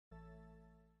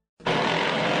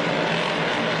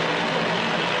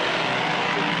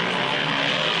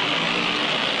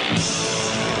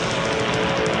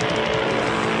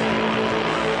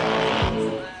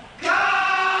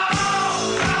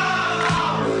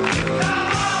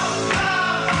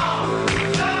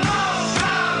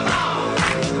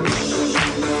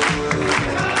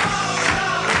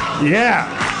Yeah.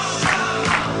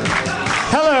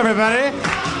 Hello, everybody.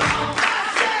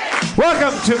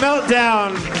 Welcome to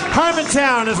Meltdown.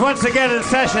 Harmontown is once again in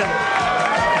session.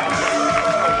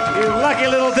 You lucky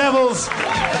little devils.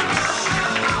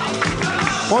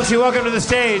 Won't you welcome to the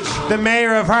stage the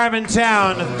mayor of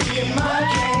Harmontown,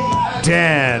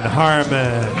 Dan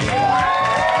Harmon.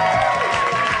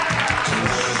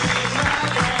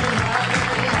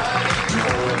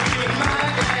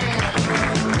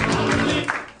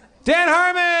 Dan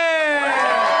Harmon!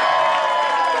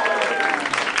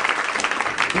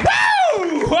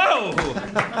 Woo! Whoa!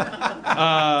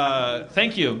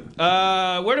 Thank you.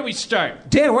 Where do we start?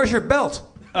 Dan, where's your belt?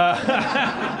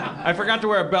 I forgot to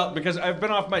wear a belt because I've been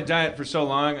off my diet for so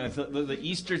long. The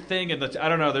Easter thing, and I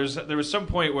don't know. There was some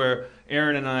point where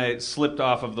Aaron and I slipped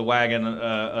off of the wagon,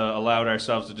 allowed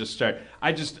ourselves to just start.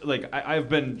 I've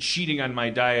been cheating on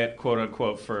my diet, quote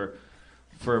unquote, for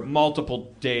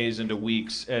multiple days into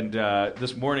weeks. And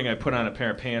this morning I put on a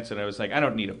pair of pants and I was like, I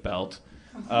don't need a belt.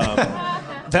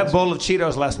 That bowl of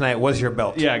Cheetos last night was your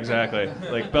belt. Yeah, exactly.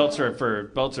 Like belts are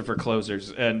for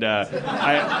closers. And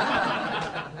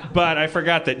but I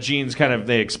forgot that jeans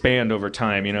they expand over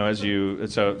time, as you.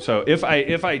 So if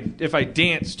I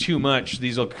dance too much,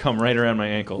 these will come right around my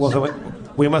ankles. Well, so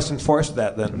we must enforce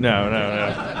that then. No.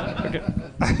 Okay.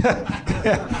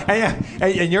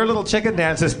 and your little chicken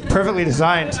dance is perfectly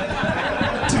designed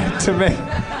to make.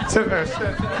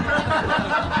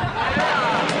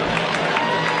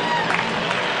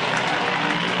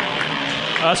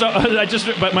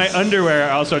 But my underwear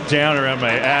are also down around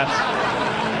my ass.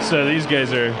 So these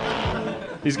guys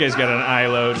got an eye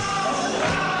load.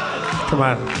 Come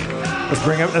on,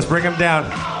 let's bring him down.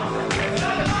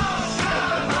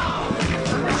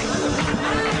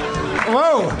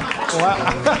 Whoa! Wow.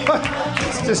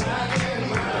 It's just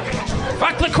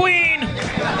fuck the Queen.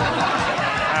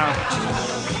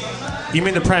 You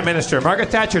mean the Prime Minister? Margaret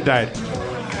Thatcher died.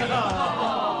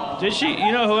 Did she?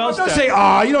 You know who else Don't died? say,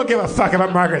 "Aw, you don't give a fuck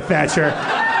about Margaret Thatcher."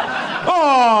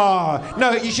 Oh,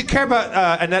 no, you should care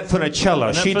about Annette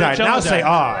Funicello. She died. Now say,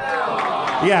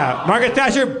 "Aw." Yeah, Margaret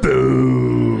Thatcher,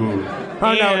 boo.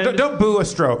 Oh, no, don't boo a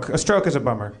stroke. A stroke is a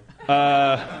bummer.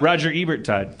 Roger Ebert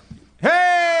died.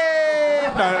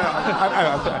 Hey! No.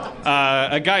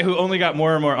 A guy who only got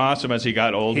more and more awesome as he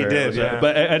got older. He did, yeah.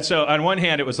 And so on one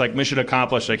hand, it was like mission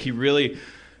accomplished. Like he really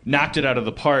knocked it out of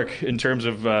the park in terms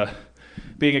of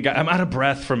being a guy. I'm out of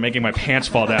breath from making my pants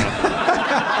fall down.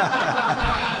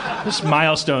 Just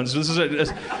milestones. This is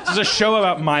a show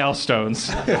about milestones.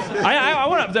 I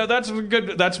want to. That's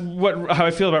good. That's how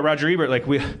I feel about Roger Ebert. Like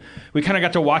we kind of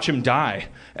got to watch him die,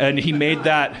 and he made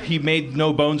that. He made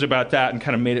no bones about that, and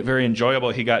kind of made it very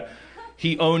enjoyable.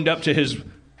 He owned up to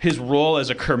his role as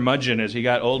a curmudgeon. As he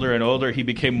got older and older, he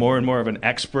became more and more of an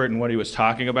expert in what he was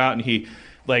talking about, and he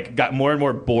got more and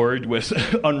more bored with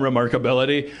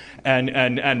unremarkability,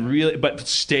 and really, but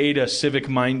stayed a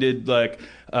civic-minded,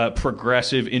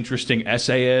 progressive, interesting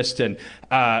essayist, and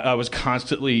was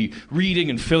constantly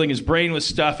reading and filling his brain with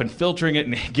stuff and filtering it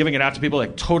and giving it out to people.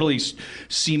 Totally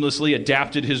seamlessly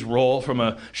adapted his role from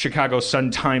a Chicago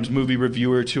Sun-Times movie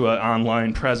reviewer to an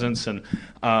online presence, and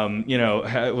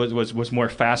was more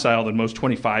facile than most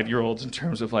 25-year-olds in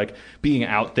terms of being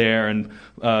out there and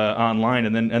online,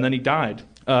 and then he died.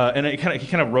 And he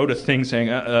kind of wrote a thing saying,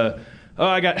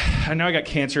 I got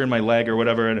cancer in my leg or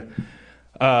whatever, and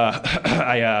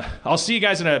I'll see you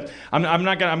guys I'm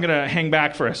gonna hang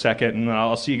back for a second, and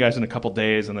I'll see you guys in a couple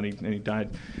days, and then he died.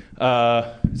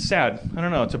 It's sad. I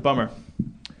don't know. It's a bummer.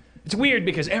 It's weird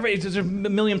because there's a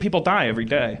million people die every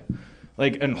day,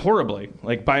 and horribly,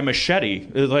 by machete,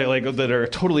 that are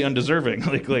totally undeserving,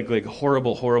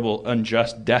 horrible,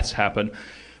 unjust deaths happen.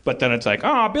 But then it's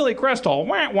Billy Crystal,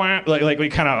 wah, wah. We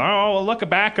kind of, look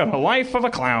back on the life of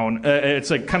a clown. It's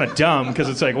kind of dumb because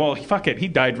it's well, fuck it, he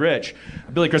died rich.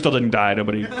 Billy Crystal didn't die,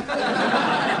 nobody.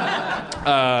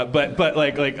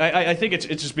 I think it's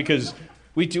just because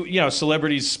we do,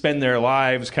 celebrities spend their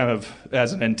lives kind of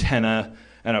as an antenna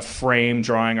and a frame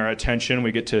drawing our attention.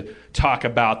 We get to talk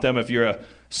about them. If you're a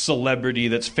celebrity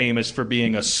that's famous for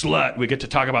being a slut, we get to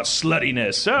talk about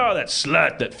sluttiness. Oh, that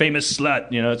slut, that famous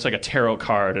slut. It's like a tarot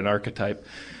card, an archetype.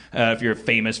 If you're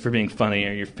famous for being funny,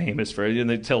 or you're famous for, and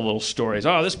they tell little stories.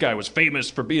 Oh, this guy was famous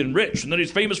for being rich, and then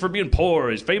he's famous for being poor.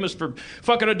 He's famous for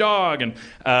fucking a dog, and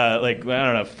I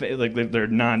don't know, they're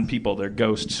non-people, they're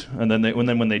ghosts. And then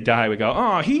when they die, we go,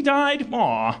 oh, he died.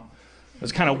 Aw,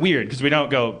 it's kind of weird because we don't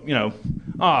go,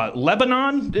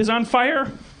 Lebanon is on fire.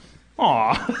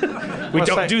 Aw, we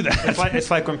don't do that.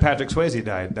 It's like when Patrick Swayze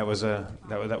died. That was a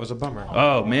bummer.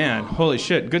 Oh man, holy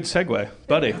shit! Good segue,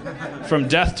 buddy. From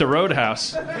Death to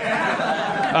Roadhouse.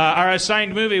 Our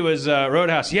assigned movie was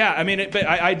Roadhouse. Yeah, I mean, did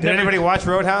anybody watch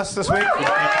Roadhouse this week?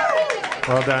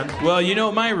 Well done. Well, you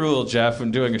know my rule, Jeff, when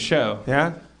doing a show.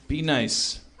 Yeah? Be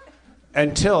nice.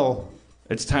 Until...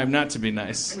 It's time not to be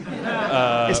nice.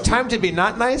 It's time to be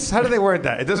not nice? How do they word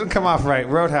that? It doesn't come off right.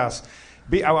 Roadhouse.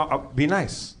 Be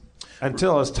nice.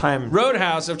 Until it's time...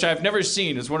 Roadhouse, which I've never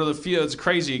seen, is one of the few... It's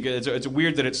crazy. It's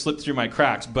weird that it slipped through my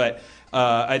cracks, but...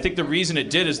 I think the reason it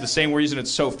did is the same reason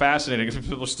it's so fascinating.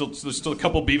 There's still a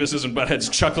couple Beavises and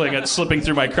Buttheads chuckling at slipping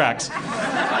through my cracks.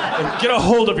 Get a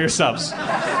hold of yourselves.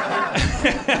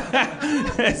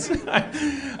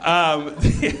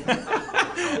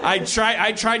 I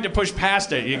tried to push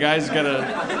past it. You guys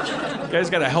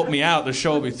gotta help me out. The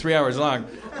show will be 3 hours long.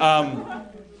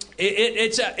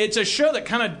 It's a show that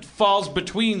kind of falls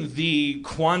between the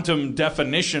quantum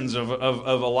definitions of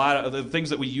a lot of the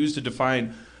things that we use to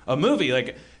define a movie.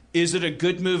 Like, is it a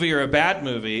good movie or a bad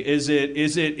movie? Is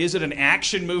it an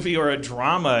action movie or a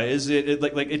drama? Is it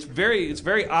like it's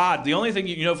very odd. The only thing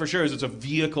you know for sure is it's a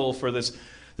vehicle for this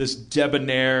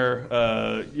debonair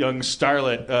young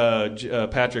starlet,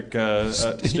 Patrick. What's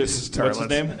his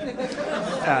name?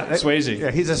 Swayze.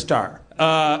 Yeah, he's a star.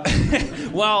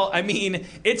 Well, I mean,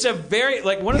 it's a very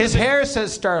one of his hair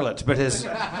says starlet, but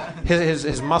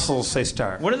his muscles say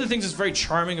star. One of the things that's very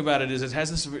charming about it is it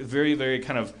has this very, very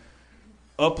kind of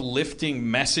uplifting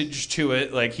message to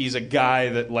it. Like, he's a guy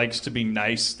that likes to be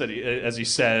nice, as he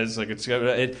says. Like,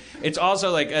 it's also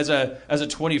like as a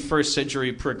 21st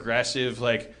century progressive,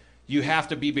 like, you have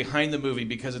to be behind the movie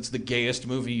because it's the gayest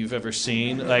movie you've ever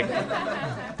seen. Like,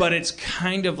 but it's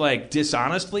kind of like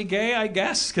dishonestly gay, I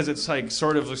guess, because it's like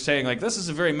sort of saying like, this is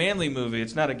a very manly movie.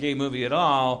 It's not a gay movie at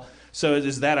all. So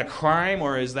is that a crime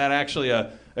or is that actually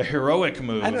a heroic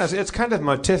move? I don't know. It's kind of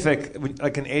motific,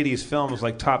 like in 80s films,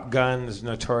 like Top Gun is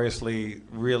notoriously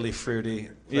really fruity.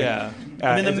 Yeah.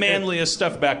 I mean, the manliest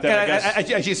stuff back then, I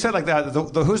guess. As you said, like that,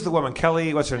 who's the woman?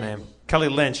 Kelly, what's her name? Kelly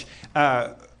Lynch.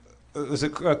 Was it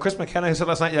Chris McKenna who said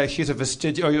last night? Yeah, she's a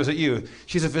vestigial. Oh, was it you?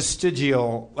 She's a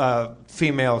vestigial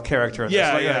female character.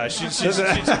 Yeah. She's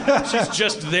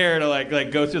just there to like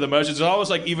go through the motions. It's almost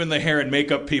like even the hair and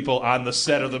makeup people on the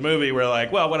set of the movie were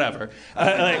like, well, whatever.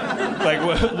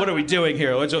 What are we doing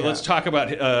here? Let's talk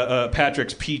about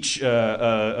Patrick's peach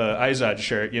Izod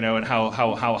shirt, and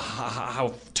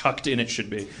how tucked in it should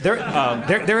be.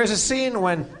 There is a scene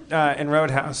when in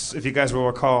Roadhouse, if you guys will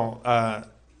recall,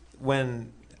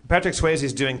 when Patrick Swayze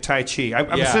is doing Tai Chi.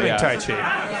 I'm assuming Tai Chi.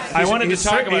 I wanted to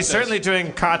talk about this. He's certainly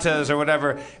doing katas or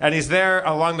whatever, and he's there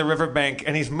along the riverbank,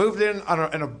 and he's moved in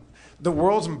on the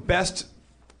world's best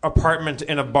apartment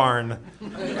in a barn.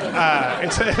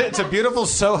 It's a beautiful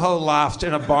Soho loft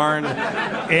in a barn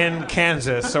in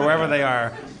Kansas, or wherever they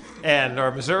are.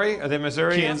 Or Missouri? Are they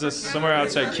Missouri? Kansas, somewhere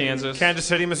outside Kansas.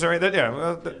 City, Missouri?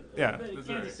 Yeah.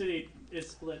 Kansas City is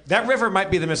split. That river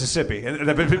might be the Mississippi.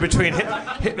 Between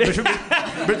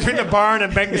the barn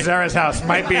and Ben Gazzara's house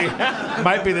might be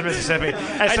the Mississippi.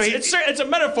 And so it's a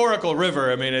metaphorical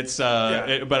river. I mean,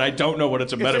 but I don't know what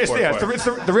it's a metaphor for. It's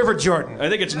the River Jordan. I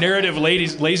think it's narrative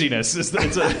laziness. It's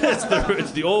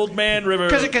the old man river.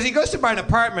 Because he goes to buy an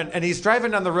apartment and he's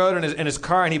driving down the road in his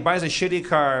car and he buys a shitty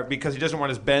car because he doesn't want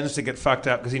his Benz to get fucked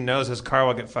up because he knows his car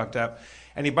will get fucked up.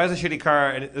 And he buys a shitty car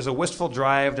and there's a wistful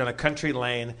drive down a country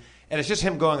lane. And it's just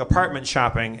him going apartment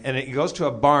shopping, and he goes to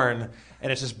a barn, and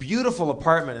it's this beautiful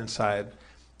apartment inside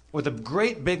with a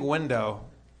great big window,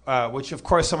 which of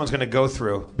course someone's going to go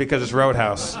through because it's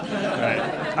Roadhouse.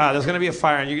 Right? There's going to be a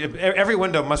fire, and every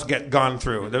window must get gone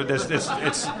through. It's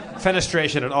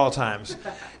fenestration at all times.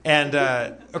 And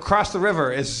across the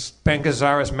river is Ben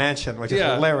Gazzara's mansion, which is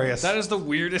hilarious. That is the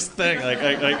weirdest thing.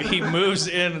 Like he moves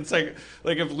in. It's like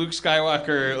if Luke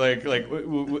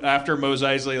Skywalker after Mos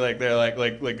Eisley, they're like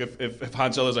if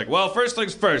Han Solo's like, well, first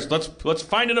things first, let's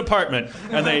find an apartment,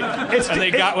 and they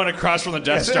got one across from the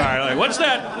Death Star. Like, what's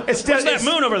that? What's that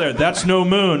moon over there? That's no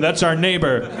moon. That's our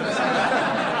neighbor.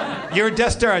 You're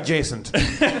Death Star adjacent.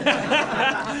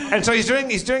 And so he's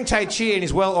doing Tai Chi and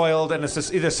he's well oiled and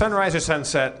it's either sunrise or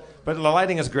sunset, but the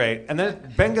lighting is great. And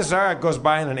then Ben Gazzara goes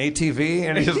by in an ATV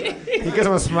and he gives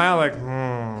him a smile like,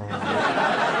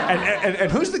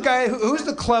 And who's the guy? Who's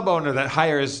the club owner that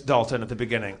hires Dalton at the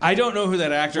beginning? I don't know who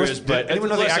that actor is, but anyone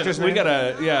know the actor's name? We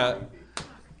gotta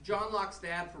John Locke's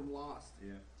dad from Lost.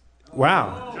 Yeah.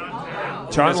 Wow.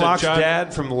 John Locke's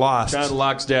dad from Lost. John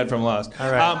Locke's dad from Lost.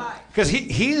 All right. Because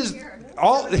he's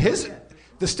all his.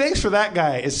 The stakes for that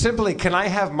guy is simply, can I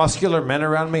have muscular men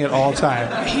around me at all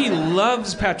times? He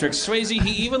loves Patrick Swayze.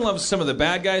 He even loves some of the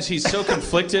bad guys. He's so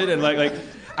conflicted and like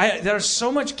there's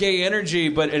so much gay energy,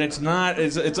 and it's not.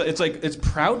 It's like it's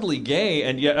proudly gay,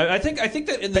 and yet I think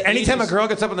that in the anytime 80s, a girl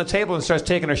gets up on the table and starts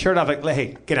taking her shirt off, like,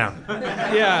 hey, get down.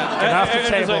 Yeah, get off the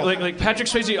table. Like Patrick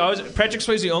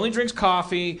Swayze only drinks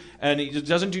coffee, and he just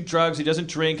doesn't do drugs. He doesn't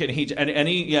drink, and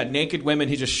any naked women,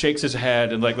 he just shakes his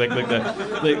head and like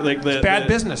the bad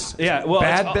business. Yeah, well,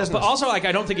 bad business. But also, like,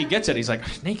 I don't think he gets it. He's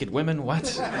like, naked women, what?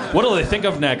 What will they think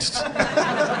of next?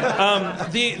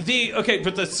 But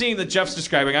the scene that Jeff's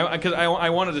describing, because I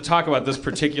wanted to talk about this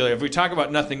particularly. If we talk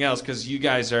about nothing else, because you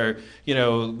guys are,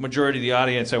 majority of the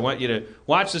audience, I want you to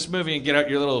watch this movie and get out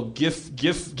your little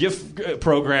GIF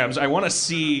programs. I want to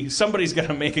see, somebody's got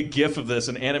to make a GIF of this,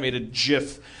 an animated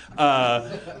GIF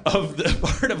of the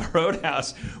part of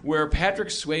Roadhouse where Patrick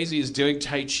Swayze is doing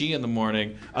Tai Chi in the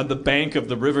morning on the bank of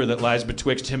the river that lies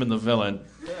betwixt him and the villain,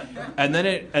 and then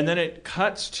it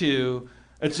cuts to.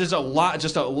 It's just a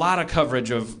lot of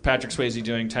coverage of Patrick Swayze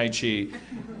doing Tai Chi,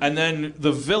 and then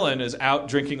the villain is out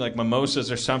drinking like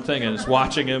mimosas or something, and is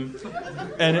watching him,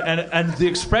 and the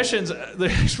expression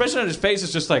on his face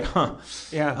is just like, huh,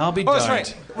 yeah, I'll be darned.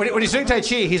 That's right. When he's doing Tai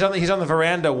Chi, he's on the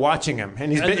veranda watching him,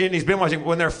 and he's been watching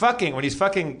when he's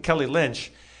fucking Kelly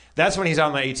Lynch. That's when he's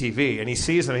on the ATV, and he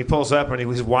sees them. He pulls up, and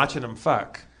he's watching them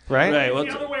fuck. Right. Right. Well,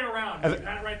 it's the other way around. You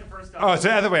got it right the first time. Oh, it's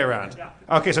the other way around. Yeah.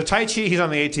 Okay, so Tai Chi, he's on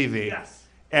the ATV. Yes.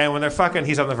 And when they're fucking,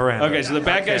 he's on the veranda. Okay, so the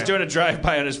bad guy's doing a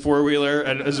drive-by on his four-wheeler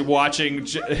and is watching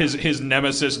his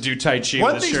nemesis do Tai Chi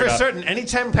One with his thing's shirt for off. certain,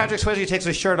 anytime Patrick Swayze takes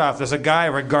his shirt off, there's a guy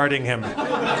regarding him.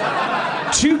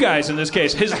 Two guys in this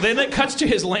case. Then it cuts to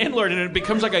his landlord, and it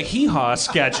becomes like a hee-haw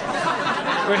sketch.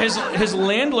 Where his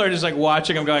landlord is like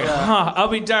watching him going, huh, I'll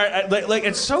be darned. Like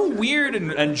it's so weird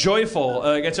and joyful.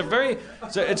 It's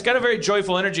got a very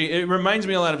joyful energy. It reminds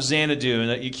me a lot of Xanadu, and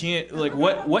that you can't, like,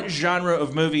 what genre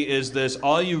of movie is this?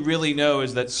 All you really know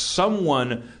is that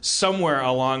someone somewhere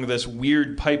along this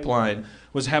weird pipeline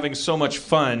was having so much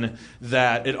fun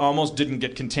that it almost didn't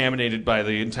get contaminated by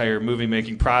the entire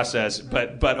movie-making process.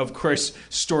 But of course,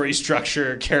 story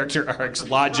structure, character arcs,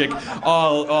 logic,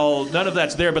 all none of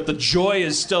that's there. But the joy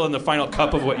is still in the final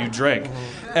cup of what you drink.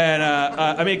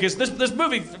 And because this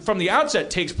movie from the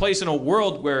outset takes place in a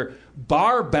world where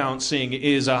bar bouncing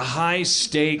is a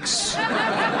high-stakes,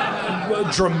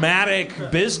 dramatic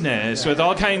business with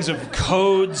all kinds of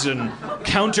codes and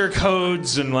counter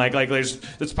codes, and like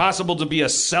it's possible to be a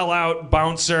sellout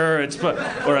bouncer,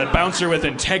 or a bouncer with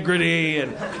integrity,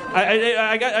 and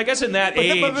I guess in that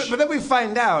age. But then we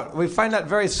find out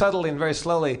very subtly and very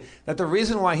slowly that the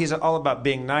reason why he's all about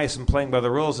being nice and playing by the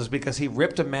rules is because he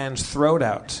ripped a man's throat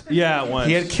out. Yeah, once.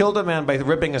 He had killed a man by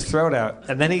ripping his throat out,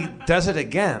 and then he does it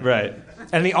again. Right.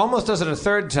 And he almost does it a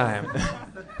third time.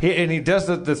 He does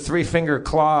the three-finger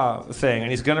claw thing,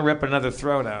 and he's going to rip another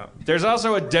throat out. There's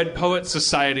also a Dead Poets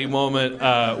Society moment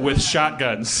with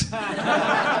shotguns.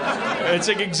 It's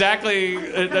like exactly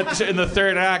in the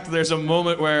third act. There's a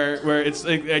moment where it's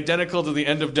like identical to the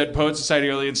end of Dead Poets Society.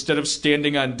 Only instead of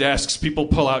standing on desks, people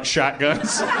pull out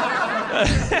shotguns.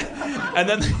 And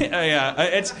then,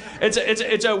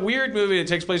 it's a weird movie. It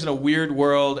takes place in a weird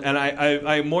world, and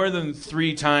I more than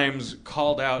 3 times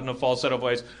called out in a falsetto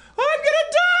voice, "I'm gonna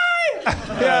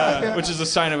die!" Which is a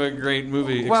sign of a great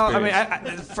movie experience. Well, I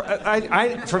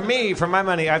mean, for my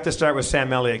money, I have to start with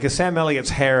Sam Elliott, because Sam Elliott's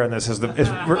hair in this is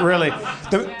really.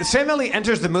 Sam Elliott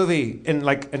enters the movie in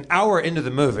like an hour into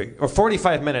the movie, or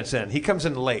 45 minutes in. He comes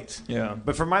in late. Yeah.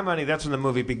 But for my money, that's when the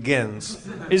movie begins.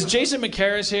 Is Jason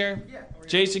McCarris here? Yeah.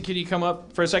 Jason, can you come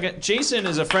up for a second? Jason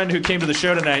is a friend who came to the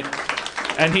show tonight,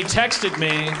 and he texted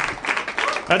me.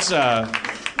 That's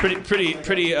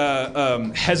pretty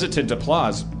hesitant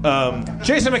applause.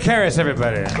 Jason McCarris,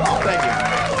 everybody. Oh,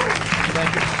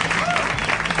 thank you.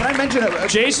 Can I mention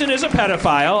Jason is a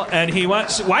pedophile, and he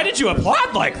wants. Why did you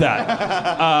applaud like that?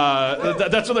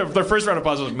 That's what their first round of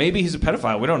applause was. Maybe he's a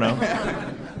pedophile. We don't know.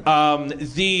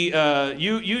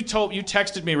 You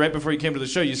texted me right before you came to the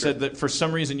show. You said that for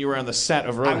some reason you were on the set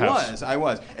of Roadhouse. I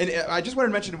was, and I just wanted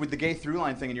to mention with the gay through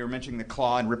line thing, and you were mentioning the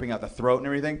claw and ripping out the throat and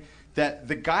everything, that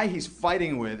the guy he's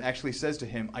fighting with actually says to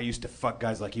him, "I used to fuck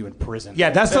guys like you in prison." Yeah,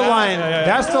 that's the line.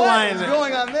 That's the line. What's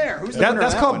going on there? Who's the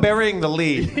that's called one? burying the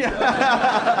lead.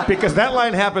 Because that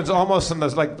line happens almost on the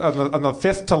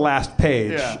 5th to last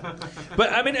page. Yeah.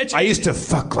 But I mean, I used to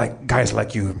fuck like guys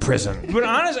like you in prison. But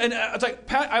honest, and I was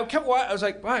like, I was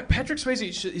like, wow, Patrick Swayze,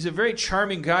 he's a very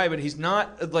charming guy, but he's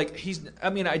not like I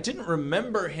mean, I didn't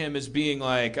remember him as being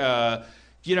like.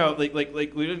 like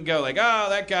we didn't go like, oh,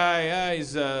 that guy,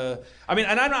 he's. I mean,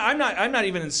 and I'm not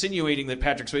even insinuating that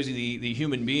Patrick Swayze, the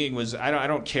human being, was. I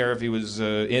don't care if he was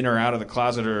in or out of the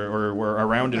closet or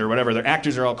around it or whatever. Their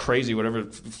actors are all crazy. Whatever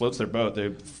floats their boat,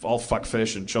 they all fuck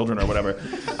fish and children or whatever.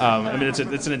 I mean, it's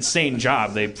an insane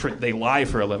job. They lie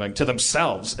for a living to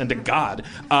themselves and to God.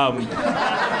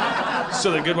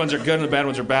 So the good ones are good and the bad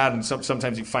ones are bad. And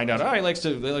sometimes you find out, he likes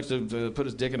to put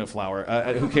his dick in a flower.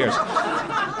 Who cares?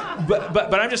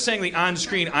 But I'm just saying the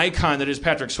on-screen icon that is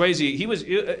Patrick Swayze. He was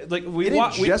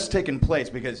just taken place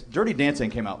because Dirty Dancing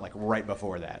came out like right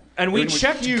before that, and we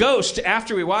checked Ghost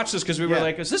after we watched this because we were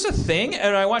like, "Is this a thing?"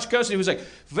 And I watched Ghost, and he was like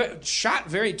shot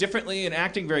very differently and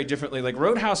acting very differently. Like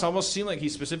Roadhouse almost seemed like he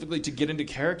specifically to get into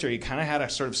character. He kind of had a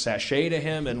sort of sachet to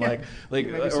him, and I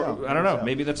don't know.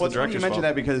 Maybe that's the director's fault. You mentioned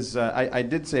that because I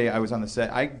did say I was on the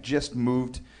set. I just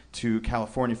moved to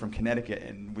California from Connecticut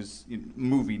and was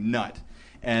movie nut.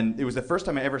 And it was the first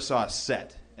time I ever saw a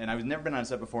set. And I've never been on a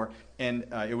set before. And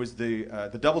it was the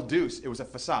Double Deuce. It was a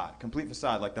facade, complete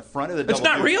facade. Like the front of the Double Deuce.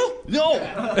 It's not real? No!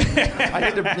 I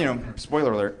had to,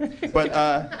 spoiler alert.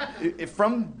 But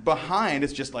from behind,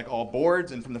 it's just like all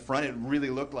boards. And from the front, it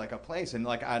really looked like a place. And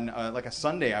like on like a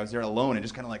Sunday, I was there alone and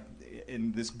just kind of like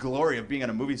in this glory of being on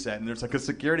a movie set. And there's like a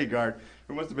security guard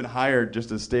who must have been hired just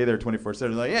to stay there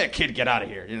 24/7. Like, yeah, kid, get out of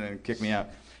here. And kick me out.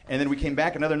 And then we came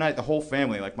back another night, the whole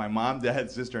family, like my mom, dad,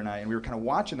 sister, and I, and we were kind of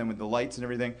watching them with the lights and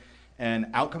everything. And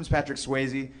out comes Patrick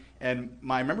Swayze. And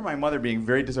I remember my mother being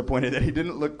very disappointed that he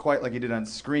didn't look quite like he did on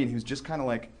screen. He was just kind of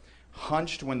like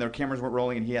hunched when the cameras weren't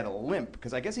rolling, and he had a limp.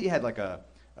 Because I guess he had like a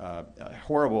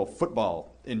horrible football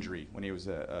injury when he was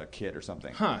a kid or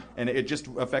something. Huh. And it just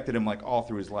affected him like all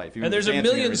through his life. And there's a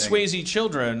million Swayze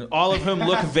children, all of whom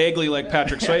look vaguely like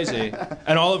Patrick Swayze,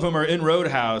 and all of whom are in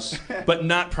Roadhouse, but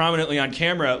not prominently on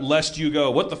camera, lest you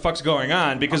go, what the fuck's going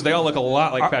on? Because they all look a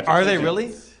lot like Patrick Swayze. Are they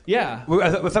really? Yeah.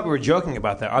 I thought we were joking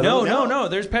about that. No.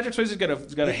 There's Patrick Swayze's got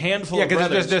a handful of brothers.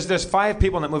 Yeah, because there's 5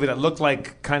 people in that movie that look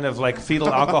like kind of like fetal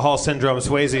alcohol syndrome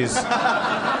Swayze's.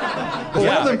 Well,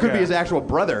 one of them could be his actual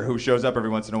brother who shows up every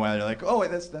once in a while. They're like, oh,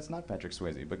 wait, that's not Patrick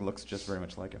Swayze, but looks just very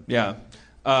much like him. Yeah.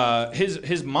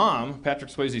 His mom, Patrick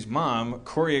Swayze's mom,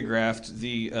 choreographed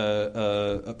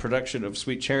the production of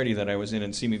Sweet Charity that I was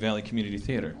in Simi Valley Community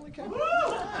Theater.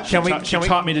 She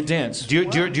taught me to dance. Do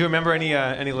you remember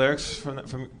any lyrics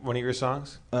from one of your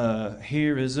songs?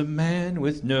 Here is a man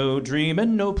with no dream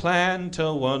and no plan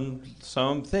till one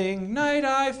something night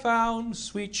I found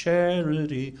Sweet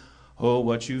Charity. Oh,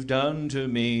 what you've done to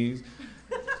me.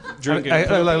 Drinking.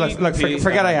 Look,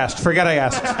 forget I asked.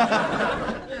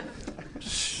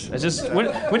 I just when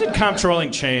did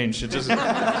comptrolling change?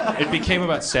 It became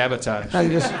about sabotage.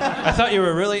 I thought you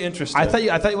were really interested. I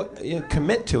thought you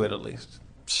commit to it at least.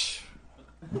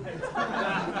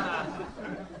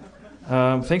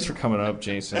 Thanks for coming up,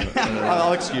 Jason.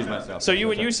 I'll excuse myself. So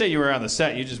when you say you were on the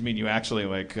set, you just mean you actually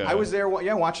like... I was there,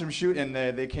 watching them shoot, and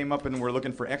they came up and were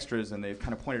looking for extras, and they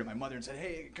kind of pointed at my mother and said,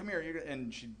 hey, come here.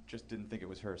 And she just didn't think it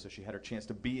was her, so she had her chance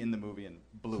to be in the movie and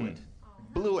blew it.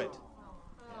 Blew it.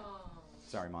 Yeah.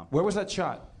 Sorry, Mom. Where was that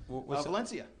shot?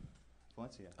 Valencia. Oh,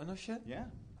 no shit? Yeah.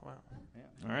 Wow.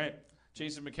 Yeah. All right.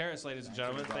 Jason McCarris, ladies and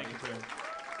gentlemen. Thank you for...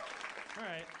 All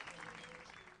right.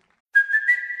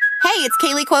 Hey, it's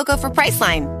Kaylee Cuoco for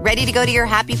Priceline. Ready to go to your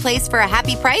happy place for a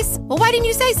happy price? Well, why didn't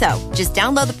you say so? Just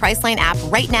download the Priceline app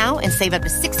right now and save up to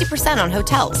 60% on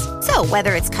hotels. So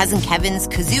whether it's Cousin Kevin's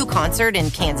Kazoo Concert in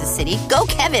Kansas City, go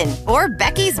Kevin, or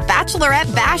Becky's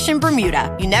Bachelorette Bash in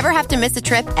Bermuda, you never have to miss a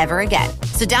trip ever again.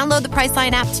 So download the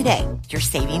Priceline app today. Your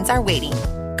savings are waiting.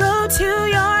 Go to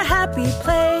your happy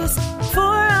place for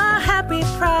a happy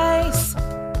price.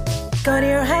 Go to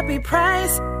your happy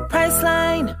price,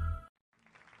 Priceline.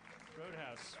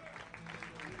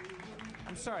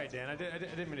 Sorry, Dan. I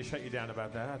didn't mean to shut you down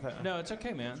about that. No, it's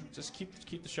okay, man. Just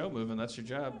keep the show moving. That's your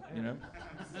job, you know.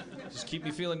 Just keep me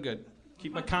feeling good.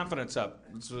 Keep my confidence up.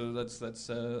 That's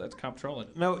comptrolling.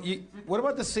 No, what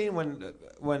about the scene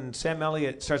when Sam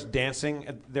Elliott starts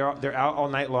dancing? They're out all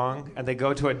night long, and they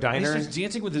go to a diner. And he starts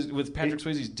dancing with Patrick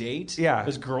Swayze's date. Yeah,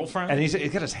 his girlfriend. And he's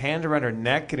got his hand around her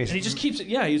neck, and he just keeps it.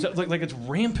 Yeah, he's like it's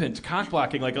rampant cock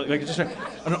blocking, like it's just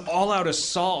an all out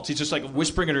assault. He's just like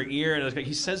whispering in her ear, and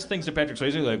he says things to Patrick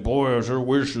Swayze like, "Boy, I sure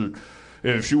wish that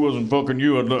if she wasn't fucking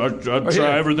you, I'd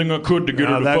try everything I could to get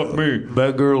her to fuck me."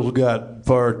 That girl's got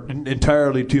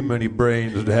entirely too many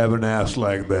brains to have an ass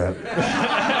like that.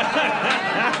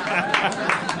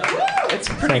 It's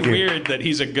pretty weird that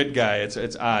he's a good guy.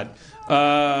 It's odd.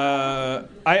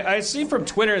 I see from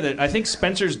Twitter that I think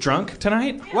Spencer's drunk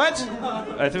tonight. What?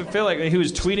 I feel like he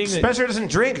was tweeting that Spencer doesn't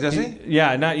drink, does he?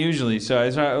 Yeah, not usually. So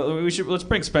let's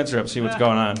bring Spencer up, see what's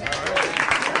going on.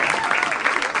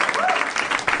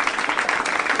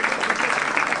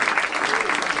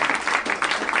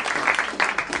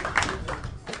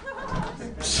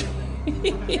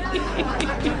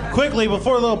 Quickly,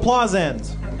 before the applause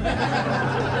ends.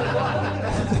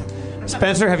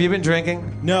 Spencer, have you been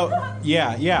drinking? No.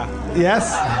 Yeah.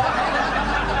 Yes?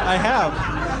 I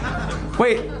have.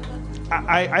 Wait,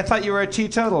 I thought you were a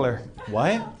teetotaler.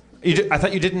 What? I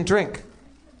thought you didn't drink.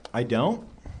 I don't?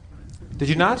 Did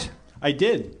you not? I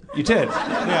did. You did?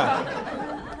 Yeah.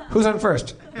 Who's on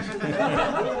first?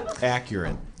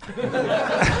 Accurate.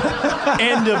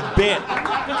 End of bit.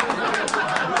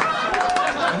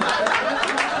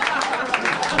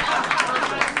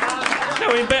 No,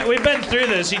 we've been through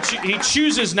this. He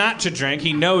chooses not to drink.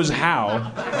 He knows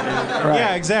how. Right.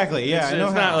 Yeah, exactly. Yeah,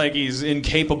 it's not like he's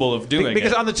incapable of doing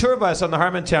because it. on the tour bus, on the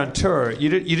Harmontown tour, you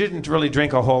didn't really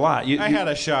drink a whole lot. I had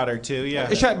a shot or two, yeah.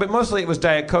 A shot, but mostly it was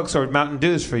Diet Cokes or Mountain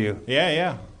Dews for you.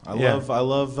 Yeah. I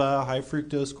love high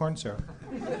fructose corn syrup.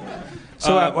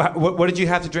 So what did you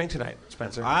have to drink tonight,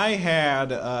 Spencer? I had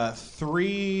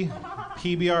 3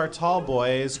 PBR tall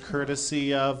boys,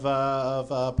 courtesy of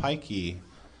Pikey.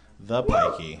 The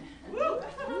Pikey.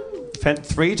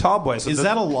 3 tall boys. Is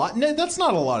that a lot? No, that's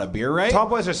not a lot of beer, right? Tall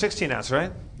boys are 16 ounce,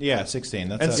 right? Yeah,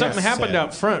 16. And something happened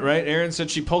out front, right? Aaron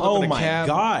said she pulled up in a cab.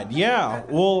 Oh my God! Yeah.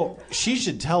 Well, she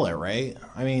should tell it, right?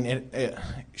 I mean,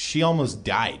 she almost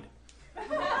died.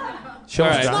 It's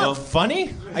not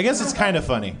funny. I guess it's kind of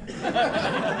funny.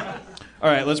 All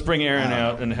right, let's bring Aaron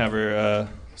out and have her.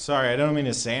 Sorry, I don't mean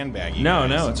to sandbag you. No,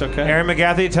 it's okay. Aaron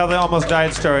McGathy, tell the almost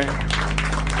died story.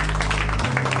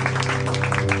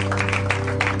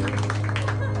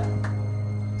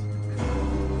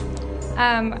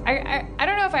 I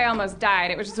don't know if I almost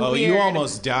died. It was just weird. Oh, you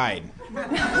almost died.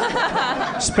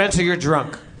 Spencer, you're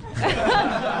drunk.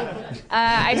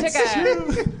 I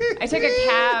took a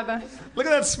cab. Look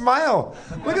at that smile.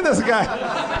 Look at this guy.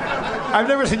 I've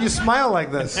never seen you smile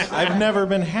like this. I've never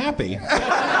been happy.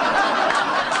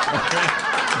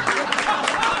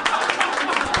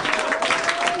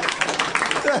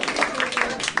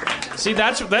 See,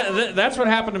 that's what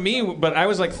happened to me, but I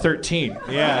was like 13.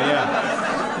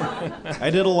 Yeah. I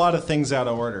did a lot of things out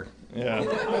of order. Yeah.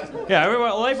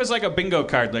 Life is like a bingo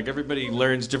card. Like everybody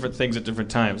learns different things at different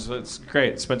times. So it's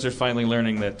great. Spencer's finally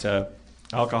learning that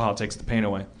alcohol takes the pain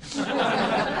away.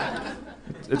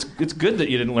 It's good that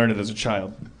you didn't learn it as a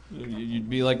child. You'd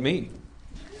be like me.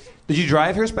 Did you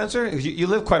drive here, Spencer? You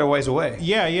live quite a ways away.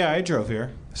 Yeah, I drove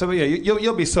here. So yeah,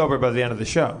 you'll be sober by the end of the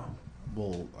show.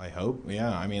 Well, I hope.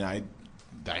 Yeah, I mean, I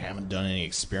haven't done any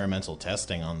experimental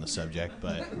testing on the subject,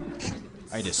 but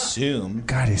I'd assume.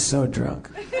 God, he's so drunk.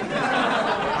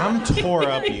 I'm tore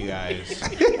up, you guys.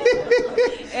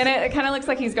 And it kind of looks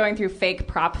like he's going through fake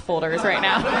prop folders right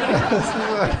now.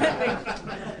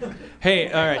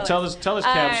 Hey, all right, tell this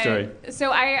cab story.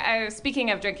 So I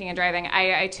speaking of drinking and driving,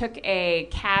 I took a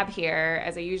cab here,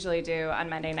 as I usually do on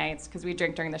Monday nights, because we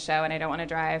drink during the show and I don't want to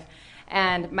drive.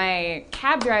 And my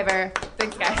cab driver,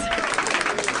 thanks guys.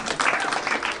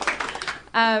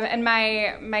 And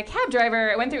my cab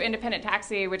driver went through Independent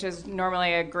Taxi, which is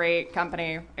normally a great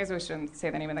company. I guess we shouldn't say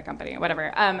the name of the company,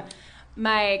 whatever.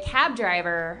 My cab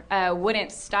driver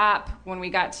wouldn't stop when we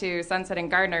got to Sunset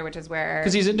and Gardner, which is where...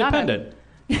 Because he's independent.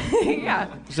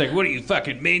 Yeah. He's like, what are you,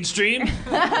 fucking mainstream?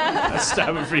 That's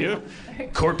stopping for you.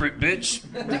 Corporate bitch.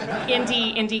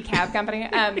 Indie cab company.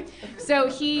 So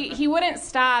he wouldn't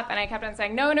stop, and I kept on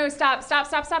saying, no, stop.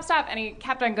 And he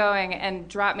kept on going and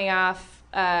dropped me off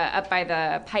up by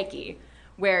the Pikey,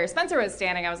 where Spencer was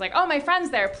standing. I was like, oh, my friend's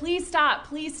there. Please stop.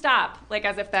 Like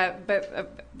as if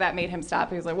that made him stop.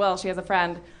 He was like, well, she has a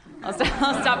friend. I'll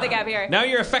stop the cab here. Now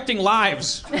you're affecting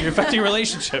lives. You're affecting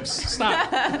relationships.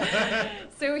 Stop.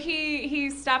 So he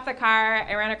stopped the car.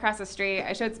 I ran across the street.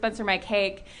 I showed Spencer my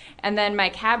cake. And then my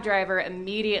cab driver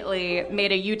immediately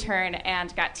made a U-turn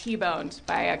and got T-boned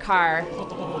by a car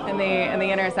in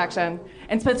the intersection.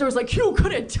 And Spencer was like, you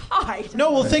could have died.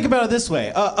 No, well, think about it this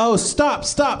way.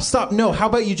 Stop. No, how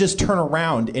about you just turn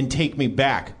around and take me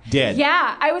back dead?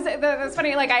 Yeah, that's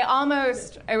funny. Like,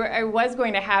 I was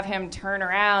going to have him turn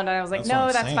around, and I was like,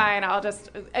 no, that's fine.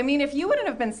 If you wouldn't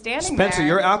have been standing there. Spencer,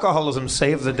 your alcoholism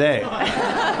saved the day.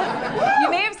 You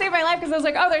may have saved my life, because I was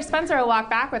like, oh, there's Spencer. I'll walk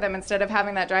back with him instead of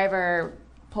having that driver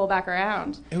pull back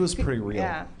around. It was pretty real.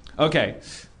 Yeah. Okay,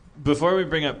 before we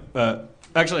bring up...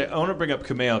 Actually, I want to bring up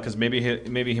Kumail, because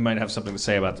maybe he might have something to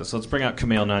say about this. So let's bring out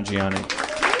Kumail Nanjiani.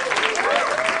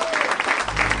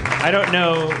 I don't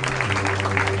know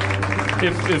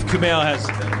if Kumail has...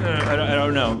 I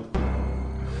don't know.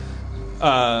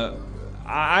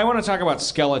 I want to talk about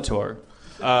Skeletor.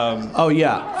 Oh,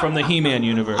 yeah. From the He-Man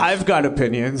universe. I've got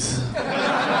opinions.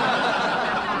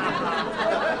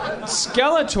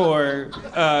 Skeletor,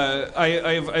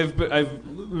 I've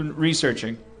been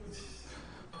researching.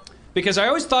 Because I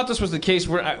always thought this was the case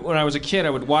when I was a kid. I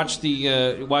would watch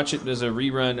watch it as a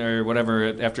rerun or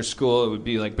whatever after school. It would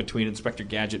be like between Inspector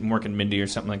Gadget and Mork and Mindy or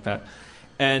something like that.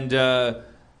 And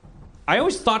I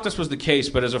always thought this was the case,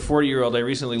 but as a 40-year-old, I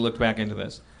recently looked back into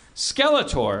this.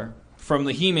 Skeletor from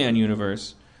the He-Man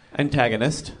universe.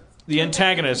 Antagonist. The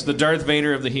antagonist, the Darth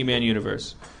Vader of the He-Man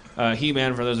universe.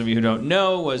 He-Man, for those of you who don't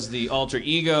know, was the alter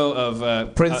ego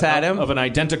of Prince Adam, of an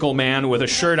identical man with a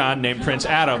shirt on named Prince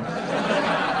Adam,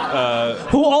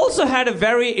 who also had a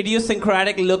very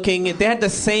idiosyncratic looking. They had the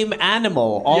same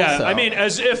animal. Also, yeah, I mean,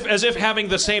 as if having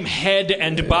the same head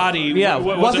and body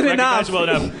wasn't recognizable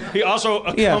enough. He also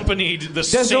accompanied the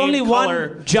same color. There's only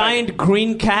one giant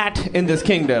green cat in this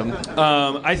kingdom.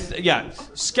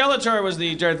 Skeletor was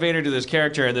the Darth Vader to this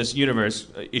character in this universe.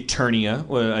 Eternia,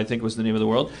 I think was the name of the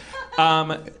world.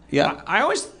 I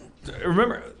always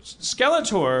remember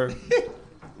Skeletor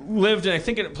lived in, I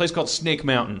think, in a place called Snake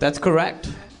Mountain. That's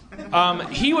correct.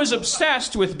 He was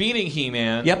obsessed with beating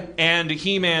He-Man. Yep. And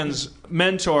He-Man's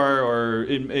mentor, or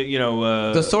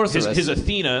the sorceress, his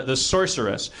Athena, the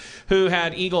sorceress, who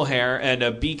had eagle hair and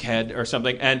a beak head or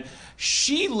something, and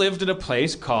she lived in a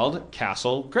place called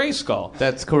Castle Grayskull.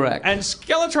 That's correct. And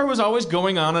Skeletor was always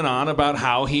going on and on about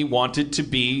how he wanted to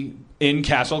be in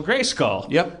Castle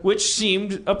Grayskull. Yep. Which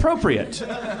seemed appropriate.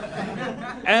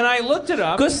 And I looked it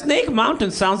up. Because Snake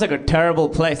Mountain sounds like a terrible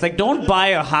place. Like, don't buy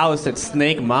a house at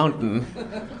Snake Mountain.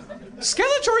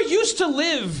 Skeletor used to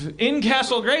live in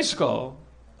Castle Grayskull,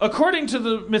 according to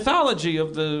the mythology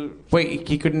of the... Wait,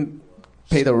 he couldn't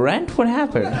pay the rent? What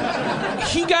happened?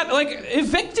 He got,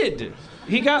 evicted.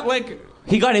 He got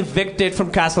evicted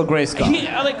from Castle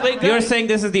Grayskull. You're saying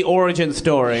this is the origin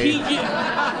story.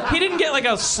 He didn't get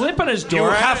a slip on his door.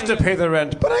 You have to pay the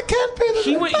rent, but I can't pay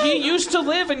the rent. He used to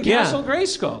live in Castle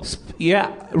Grayskull.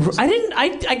 Yeah,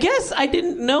 I guess I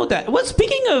didn't know that. Well,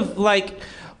 speaking of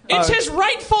it's his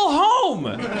rightful home.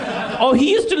 Oh,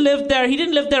 he used to live there. He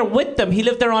didn't live there with them. He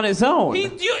lived there on his own.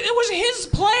 It was his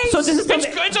place. So this is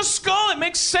it's a skull. It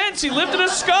makes sense. He lived in a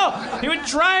skull. He would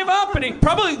drive up, and he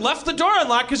probably left the door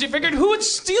unlocked because he figured, who would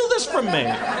steal this from me?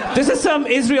 This is some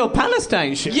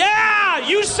Israel-Palestine shit. Yeah,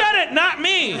 you said it, not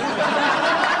me.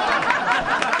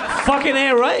 Fucking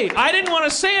A, right. I didn't want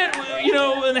to say it,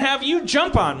 and have you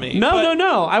jump on me.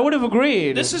 No. I would have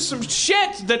agreed. This is some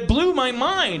shit that blew my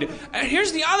mind. And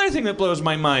here's the other thing that blows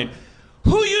my mind.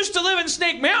 Who used to live in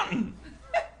Snake Mountain?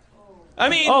 I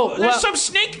mean, there's some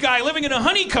snake guy living in a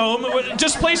honeycomb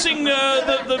displacing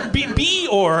the bee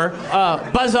ore.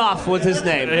 Buzz Off was his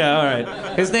name. Yeah, all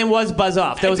right. His name was Buzz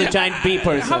Off. There was a giant bee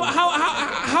person.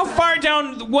 How far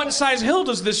down what size hill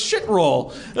does this shit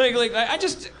roll? I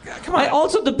just... Come on.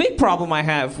 Also, the big problem I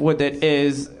have with it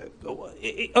is...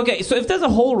 Okay, so if there's a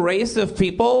whole race of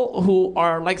people who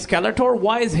are like Skeletor,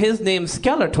 why is his name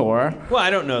Skeletor? Well, I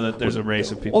don't know that there's a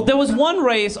race of people. Well, there was one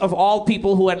race of all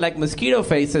people who had mosquito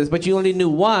faces, but you only knew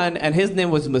one, and his name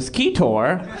was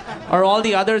Mosquitor. Are all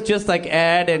the others just like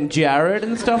Ed and Jared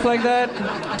and stuff like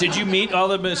that? Did you meet all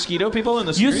the mosquito people in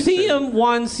the street? You see him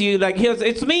once,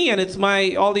 it's me and it's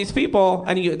all these people,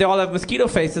 and they all have mosquito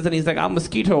faces, and he's like, I'm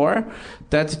Mosquitor.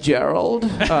 That's Gerald.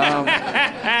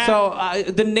 So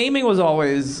the naming was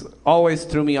always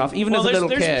threw me off, even as a little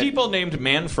kid. There's people named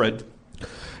Manfred.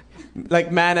 Like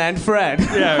Man and Fred.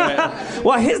 Yeah, right.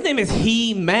 Well, his name is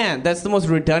He-Man. That's the most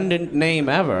redundant name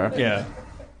ever. Yeah.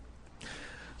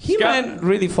 He-Man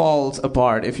really falls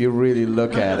apart if you really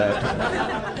look at it.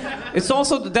 It's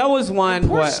also that was one.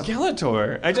 Poor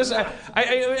Skeletor. I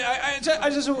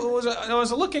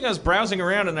was looking. I was browsing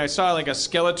around, and I saw a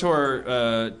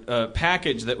Skeletor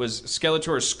package that was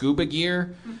Skeletor scuba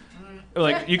gear.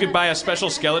 You could buy a special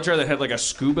Skeletor that had a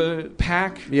scuba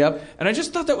pack. Yep. And I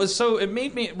just thought that was so. It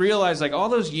made me realize all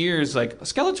those years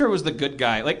Skeletor was the good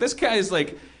guy. This guy is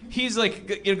he's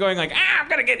going I'm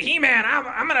gonna get He-Man.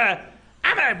 I'm gonna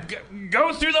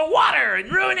go through the water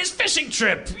and ruin his fishing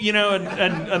trip, and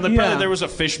probably there was a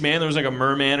fish man, there was a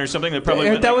merman or something that probably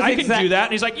meant, I can do that,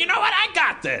 and he's like, you know what, I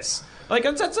got this.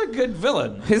 That's a good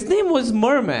villain. His name was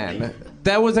Merman.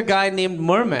 There was a guy named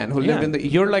Merman who lived in the...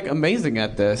 You're amazing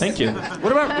at this. Thank you.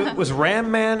 What about... Was Ram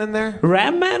Man in there?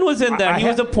 Ram Man was in there. He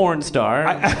was a porn star.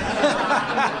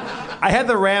 I had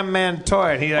the Ram Man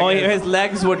toy. And his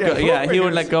legs would go... Yeah, he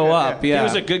would go up. Yeah. He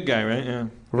was a good guy, right? Yeah.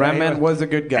 Ram Man was a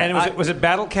good guy. And was it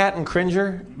Battle Cat and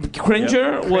Cringer?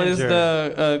 Cringer was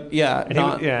the...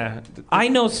 I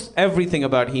know everything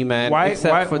about He-Man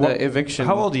except for the eviction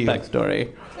How old are you?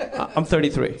 backstory. I'm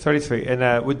 33. 33.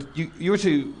 And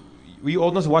were you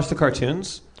old enough to watch the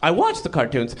cartoons? I watched the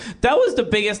cartoons. That was the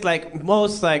biggest,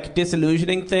 most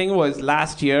disillusioning thing was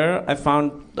last year I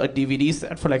found a DVD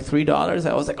set for $3.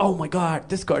 I was like, oh my God,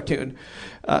 this cartoon.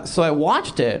 So I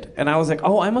watched it, and I was like,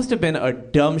 oh, I must have been a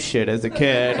dumb shit as a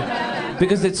kid.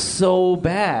 Because it's so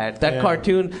bad. That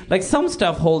cartoon, like some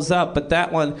stuff holds up, but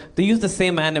that one, they use the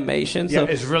same animation. So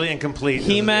it's really incomplete.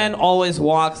 He-Man always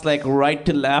walks like right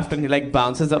to left, and he like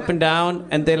bounces up and down,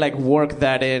 and they like work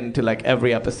that into like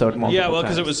every episode multiple Yeah, well,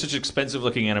 because times. it was such expensive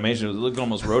looking animation, it looked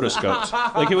almost rotoscoped.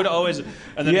 Like he would always,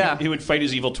 and then he would fight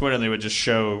his evil twin, and they would just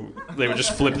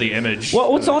flip the image.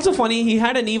 Well, what's also funny, he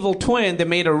had an evil twin. They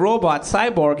made a robot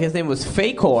cyborg. His name was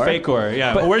Fakor. Fakor,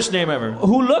 yeah, But- worst name ever.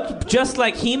 Who looked just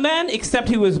like He-Man, except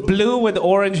he was blue with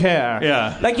orange hair.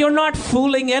 Yeah. Like, you're not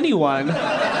fooling anyone.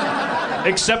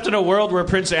 Except in a world where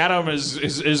Prince Adam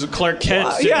is Clark Kent.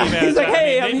 Well, yeah, he's like,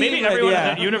 hey, I'm maybe He-Man, everyone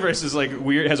yeah. in that universe is like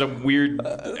weird, has a weird.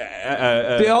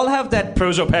 They all have that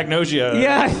prosopagnosia.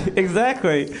 Yeah,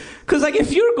 exactly. Because, like,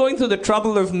 if you're going through the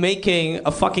trouble of making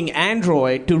a fucking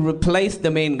android to replace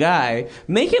the main guy,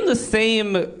 make him the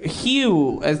same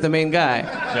hue as the main guy.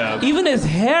 Yeah. Even his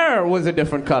hair was a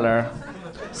different color.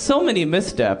 So many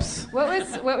missteps. What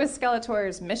was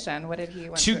Skeletor's mission? What did he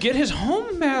want To get his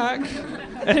home back,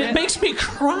 and it makes me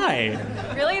cry.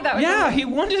 Really? That was Yeah, he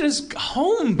wanted his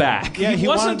home back. Yeah, he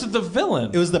wasn't the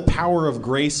villain. It was the power of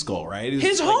Grayskull, right? It was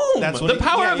His like, home. That's what The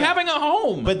power of having a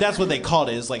home. But that's what they called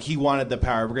it. Is like he wanted the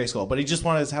power of Grayskull, but he just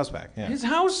wanted his house back. Yeah. His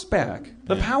house back.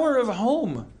 The power of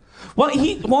home. Well,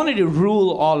 he wanted to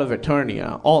rule all of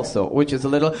Eternia also, which is a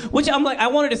little... Which I'm like, I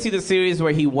wanted to see the series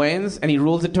where he wins and he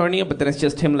rules Eternia, but then it's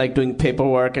just him, like, doing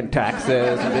paperwork and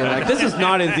taxes and being like, this is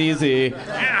not as easy.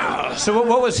 So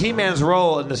what was He-Man's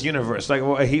role in this universe?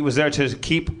 Like, he was there to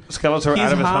keep Skeletor out of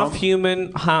his home? He's half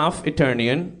human, half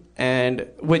Eternian, and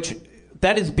which...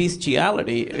 That is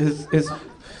bestiality.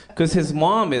 Because his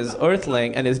mom is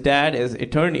Earthling and his dad is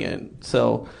Eternian,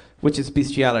 so... Which is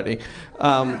bestiality.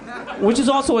 Which is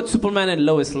also what Superman and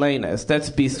Lois Lane is. That's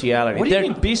bestiality. What do you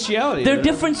mean bestiality? They're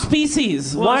different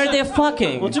species. Well, Why are they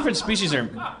fucking? Well, different species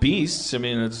aren't beasts. I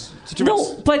mean, it's different.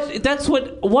 No, but that's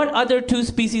what other two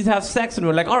species have sex and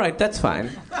we're like, all right, that's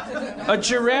fine. A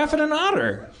giraffe and an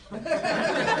otter.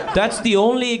 That's the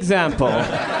only example.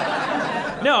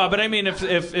 No, but I mean,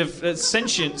 if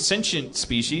sentient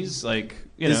species, like,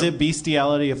 you know. Is it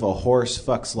bestiality if a horse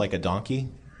fucks like a donkey?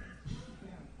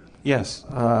 Yes.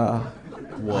 Whoa.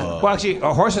 Well, actually,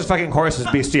 a horse's fucking horse is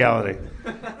bestiality.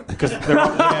 Because they're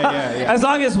all... yeah. As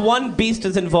long as one beast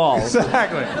is involved.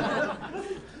 Exactly.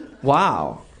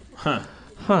 Wow. Huh.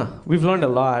 We've learned a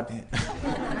lot.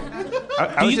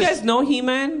 Do you guys know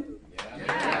He-Man?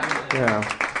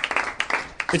 Yeah.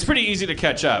 It's pretty easy to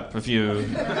catch up if you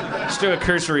just do a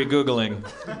cursory Googling.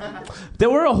 There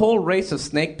were a whole race of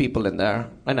snake people in there,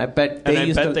 and I bet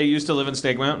they they used to live in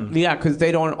Snake Mountain. Yeah, because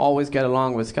they don't always get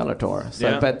along with Skeletor,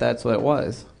 so I bet that's what it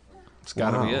was. It's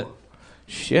gotta be it.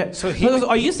 Shit. So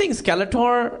are you saying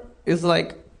Skeletor is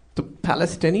like the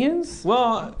Palestinians?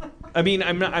 Well, I mean,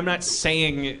 I'm not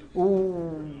saying.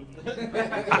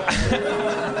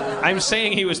 I'm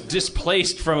saying he was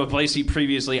displaced from a place he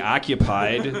previously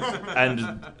occupied,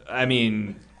 and I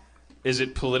mean, is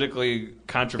it politically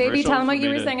controversial? Baby, tell him what you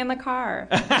were saying in the car.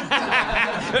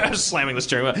 I was slamming the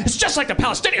steering wheel. It's just like the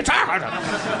Palestinians.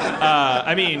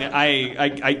 I mean,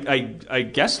 I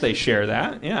guess they share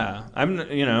that. Yeah,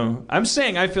 I'm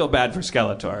saying I feel bad for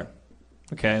Skeletor.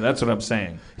 Okay, that's what I'm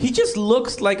saying. He just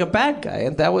looks like a bad guy,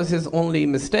 and that was his only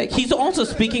mistake. He's also,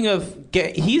 speaking of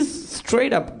gay, he's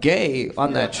straight up gay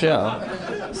on that show.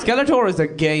 Skeletor is a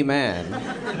gay man.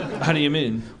 How do you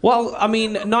mean? Well, I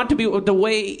mean, not to be the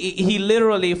way he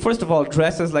literally, first of all,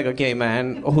 dresses like a gay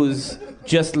man who's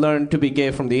just learned to be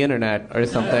gay from the internet or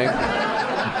something.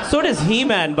 So does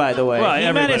He-Man, by the way. Well,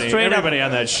 He-Man is straight everybody up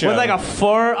on that show with like a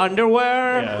fur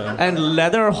underwear and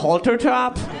leather halter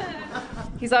top.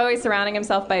 He's always surrounding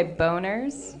himself by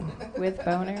boners. With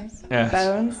boners. Yes.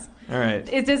 Bones. All right.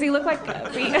 Does he look like... No,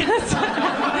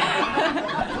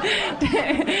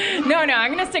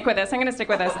 I'm going to stick with this. He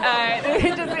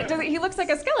looks like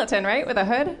a skeleton, right? With a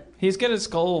hood? He's got a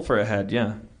skull for a head,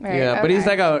 yeah. Right, yeah, but he's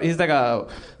like a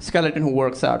skeleton who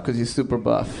works out because he's super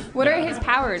buff. What are his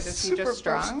powers? Is he just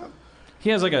strong? He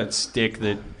has like a stick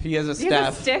that he has a He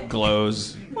has a stick?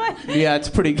 glows. What? Yeah, it's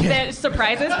pretty gay. That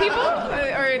surprises people? Or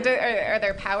are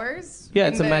there powers? Yeah,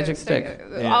 it's in a the magic stick.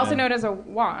 Yeah. Also known as a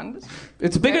wand.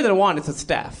 It's bigger than a wand. It's a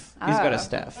staff. He's got a Oh.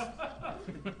 staff.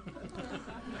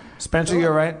 Spencer,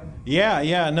 you're right.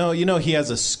 Yeah. No, he has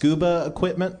a scuba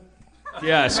equipment.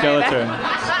 Yeah, Skeletor.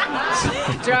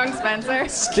 Drunk Spencer.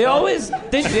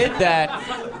 They did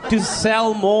that to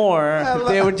sell more,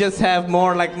 they would just have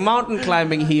more like mountain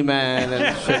climbing He-Man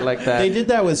and shit like that. They did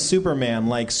that with Superman.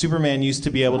 Like Superman used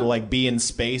to be able to like be in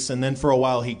space, and then for a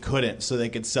while he couldn't, so they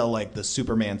could sell like the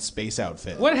Superman space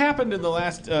outfit. What happened in the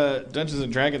last Dungeons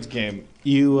and Dragons game?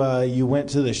 You went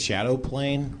to the Shadow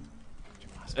Plane,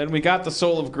 and we got the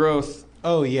Soul of Growth.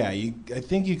 Oh yeah, I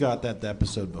think you got that the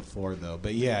episode before though.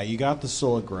 But yeah, you got the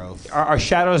Soul of Growth. Our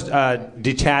shadows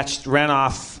detached, ran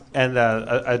off, and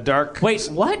a dark. Wait,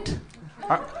 what?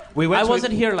 We went. I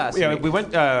wasn't here last week. Yeah, we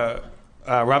went.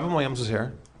 Robin Williams was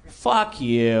here. Fuck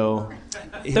you.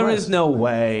 There is no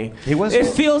way. He was. It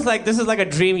feels like this is like a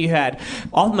dream you had.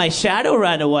 All my shadow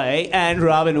ran away, and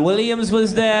Robin Williams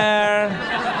was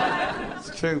there.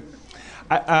 It's true.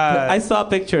 I saw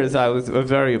pictures. I was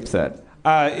very upset.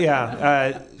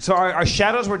 So our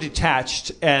shadows were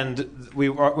detached, and we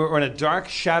were in a dark,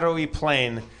 shadowy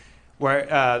plane where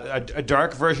a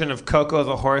dark version of Coco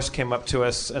the horse came up to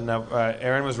us, and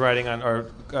Aaron was riding on,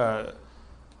 or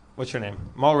what's your name?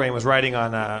 Mulrain was riding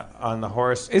on the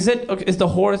horse. Is the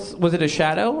horse? Was it a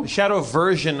shadow? A shadow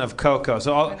version of Coco.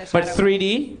 But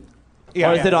 3D? Yeah,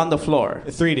 or is it on the floor?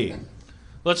 3D.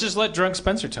 Let's just let drunk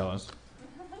Spencer tell us.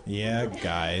 Yeah,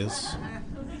 guys.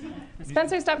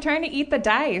 Spencer, stop trying to eat the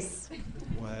dice.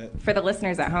 What? For the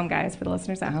listeners at home, guys. For the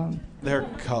listeners at home. They're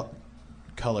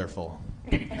colorful.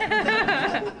 All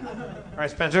right,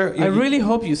 Spencer. I really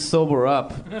hope you sober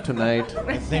up tonight.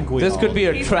 I think we This all could be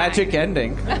a He's tragic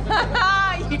ending.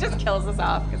 He just kills us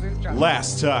off because he's drunk.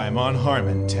 Last time on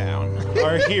Harmontown,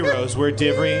 our heroes were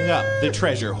divvying up the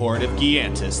treasure hoard of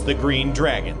Giantis, the Green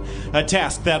Dragon, a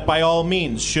task that by all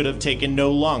means should have taken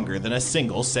no longer than a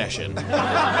single session.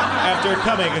 After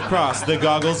coming across the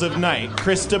goggles of night,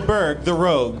 Krista Berg, the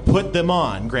rogue, put them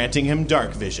on, granting him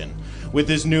dark vision. With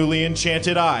his newly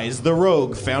enchanted eyes, the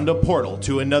rogue found a portal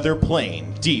to another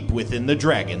plane, deep within the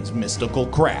dragon's mystical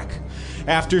crack.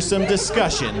 After some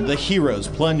discussion, the heroes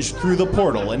plunged through the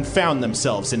portal and found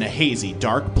themselves in a hazy,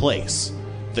 dark place,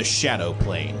 the Shadow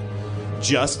Plane.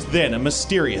 Just then, a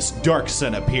mysterious dark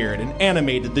sun appeared and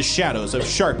animated the shadows of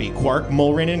Sharpie, Quark,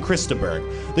 Mulrin, and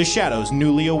Christaberg. The shadows,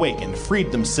 newly awakened,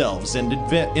 freed themselves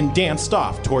and danced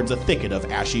off towards a thicket of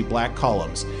ashy black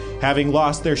columns. Having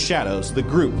lost their shadows, the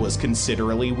group was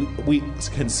considerably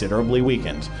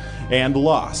weakened, and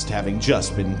lost, having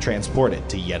just been transported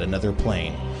to yet another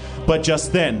plane. But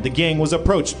just then, the gang was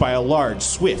approached by a large,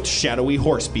 swift, shadowy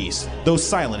horse beast. Though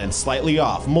silent and slightly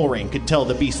off, Mulrain could tell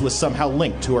the beast was somehow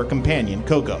linked to her companion,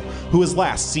 Coco, who was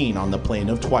last seen on the plain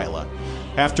of Twyla.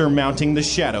 After mounting the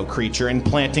shadow creature and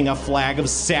planting a flag of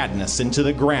sadness into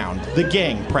the ground, the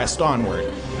gang pressed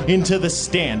onward into the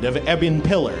stand of ebon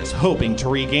pillars, hoping to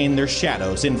regain their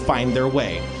shadows and find their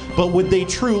way. But would they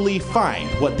truly find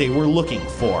what they were looking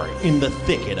for in the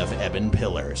thicket of ebon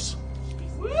pillars?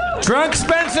 Drunk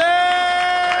Spencer!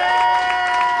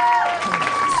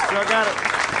 Still got it.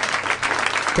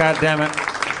 God damn it.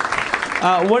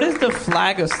 What is the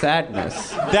flag of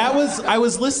sadness? I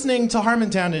was listening to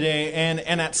Harmontown today, and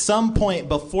at some point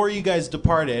before you guys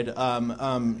departed,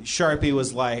 Sharpie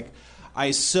was like,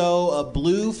 I sew a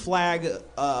blue flag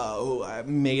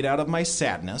made out of my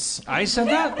sadness. I said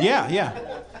that? Yeah.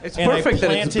 It's and perfect I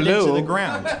that it's planted blue. into the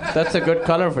ground. That's a good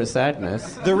color for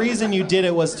sadness. The reason you did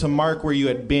it was to mark where you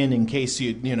had been in case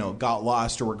you got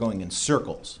lost or were going in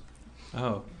circles.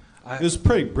 Oh. It was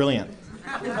pretty brilliant.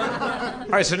 All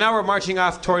right, so now we're marching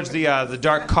off towards the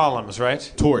dark columns,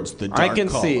 right? Towards the dark I can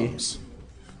columns. see.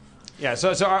 Yeah,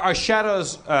 so our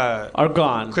shadows are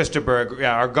gone. Christaberg,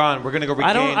 are gone. We're gonna go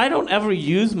regain. I don't ever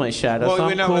use my shadow, so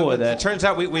I'm cool with it. It turns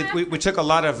out we took a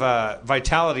lot of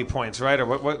vitality points, right? Or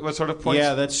what sort of points?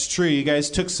 Yeah, that's true. You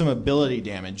guys took some ability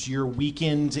damage. You're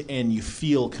weakened and you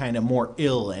feel kind of more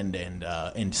ill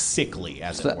and sickly,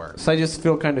 as it were. So I just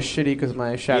feel kind of shitty because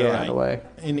my shadow ran away.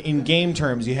 In game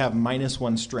terms, you have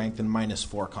 -1 strength and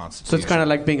 -4 constitution. So it's kind of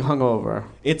like being hungover.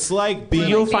 It's like being.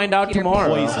 You'll find out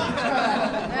tomorrow. Poisoned.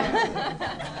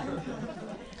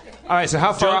 All right, so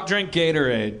how far? Don't drink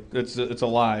Gatorade. It's a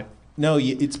lie. No,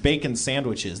 it's bacon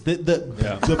sandwiches. The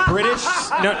British.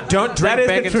 No, don't drink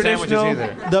bacon sandwiches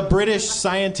either. The British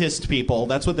scientist people,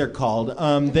 that's what they're called.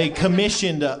 They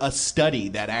commissioned a study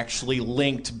that actually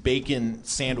linked bacon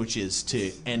sandwiches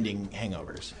to ending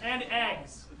hangovers.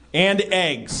 And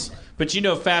eggs. But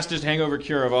fastest hangover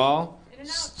cure of all?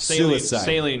 Suicide.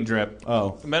 Saline drip.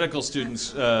 Oh. Medical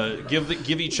students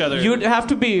give each other. You'd have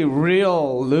to be a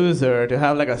real loser to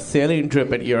have like a saline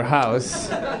drip at your house.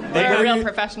 They're real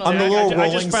professionals. On the little I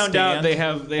just rolling found out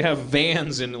stand. they have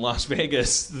vans in Las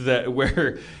Vegas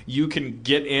where you can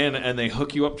get in and they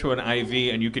hook you up to an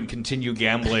IV and you can continue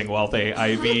gambling while they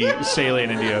IV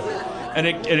saline into you. and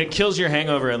it kills your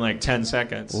hangover in like 10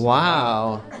 seconds.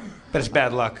 Wow. But it's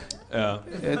bad luck.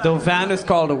 The van is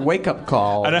called a wake-up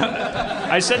call. And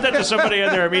I said that to somebody,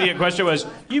 and their immediate question was,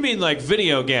 "You mean like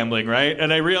video gambling, right?"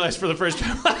 And I realized for the first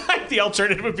time, the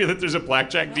alternative would be that there's a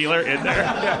blackjack dealer in there.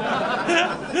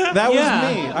 That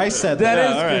was me. I said that.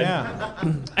 That is all right.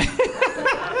 Yeah.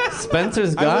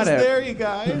 Spencer's got it. There, you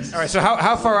guys. All right, so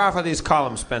how far off are these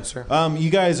columns, Spencer? You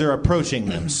guys are approaching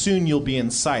them. Soon you'll be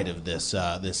inside of this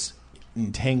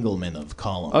entanglement of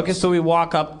columns. Okay, so we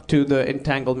walk up to the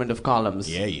entanglement of columns.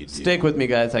 Yeah, you do. Stick with me,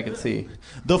 guys. I can see.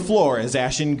 The floor is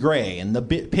ashen gray, and the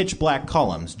pitch black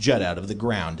columns jut out of the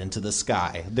ground into the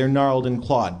sky, their gnarled and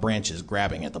clawed branches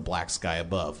grabbing at the black sky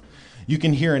above. You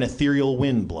can hear an ethereal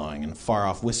wind blowing, and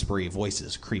far-off whispery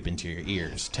voices creep into your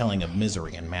ears, telling of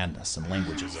misery and madness in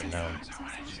languages unknown.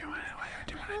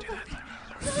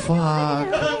 Fuck.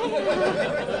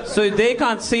 So they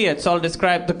can't see it, so I'll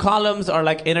describe. The columns are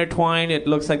like intertwined. It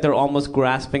looks like they're almost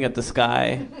grasping at the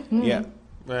sky. Yeah.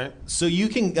 Right. So you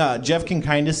can, Jeff can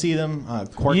kind of see them.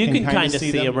 Quark you can kind of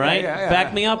see them, right? Yeah.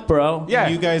 Back me up, bro. Yeah.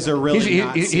 You guys are really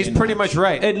He's pretty much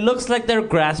right. It looks like they're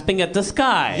grasping at the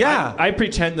sky. Yeah. I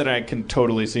pretend that I can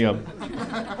totally see them.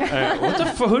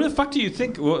 Who the fuck do you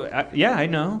think? Well, yeah, I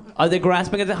know. Are they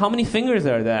grasping at the... How many fingers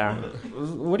are there?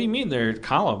 What do you mean they're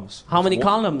columns? How many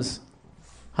columns?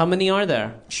 How many are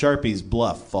there? Sharpie's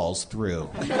bluff falls through.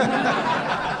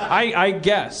 I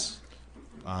guess.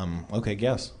 Okay,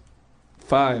 guess.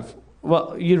 5.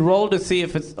 Well, you roll to see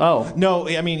if it's... Oh. No,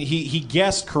 I mean, he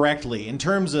guessed correctly in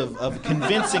terms of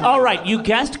convincing... All right, you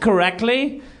guessed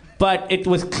correctly, but it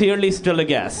was clearly still a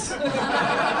guess.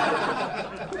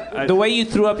 The way you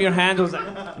threw up your hand was...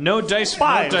 No dice,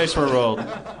 5. no dice were rolled.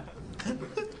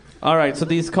 All right, so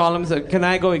these columns... Can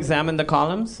I go examine the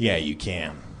columns? Yeah, you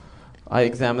can. I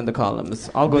examine the columns.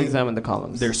 I'll go examine the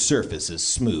columns. Their surface is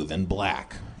smooth and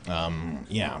black.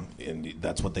 Yeah, and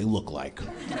that's what they look like.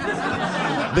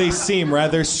 They seem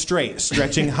rather straight,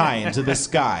 stretching high into the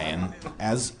sky, and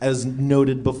as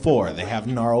noted before, they have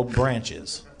gnarled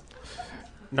branches.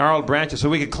 Gnarled branches, so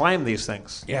we could climb these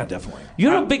things. Yeah, definitely.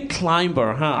 You're a big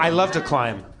climber, huh? I love to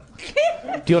climb. Do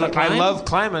you want to climb? I love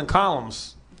climbing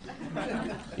columns.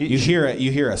 You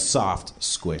hear a soft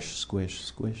squish, squish,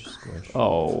 squish, squish.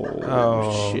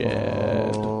 Oh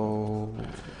shit!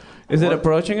 Is it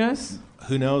approaching us?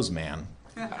 Who knows, man?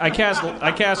 I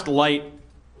cast light.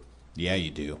 Yeah, you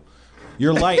do.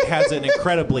 Your light has an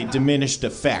incredibly diminished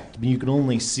effect. You can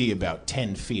only see about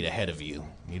 10 feet ahead of you.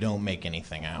 You don't make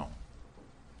anything out.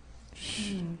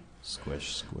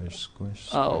 Squish, squish, squish.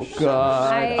 Oh squish,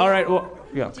 god! All right, well,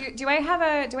 yeah. Do I have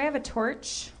a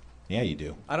torch? Yeah, you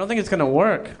do. I don't think it's gonna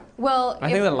work. Well,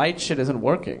 I think the light shit isn't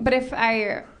working. But if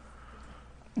I...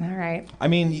 All right. I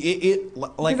mean, it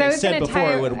like I said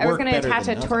before, it would work better. I was going to attach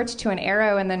a than torch to an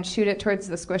arrow and then shoot it towards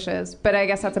the squishes, but I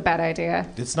guess that's a bad idea.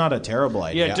 It's not a terrible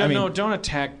idea. Yeah, don't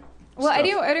attack. Well, I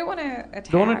do want to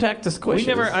attack. Don't attack the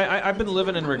squishes. I've been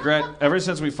living in regret ever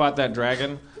since we fought that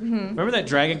dragon. Mm-hmm. Remember that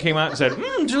dragon came out and said,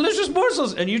 delicious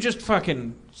morsels, and you just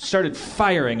fucking started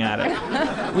firing at it.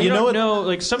 You don't know,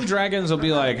 like, some dragons will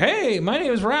be like, hey, my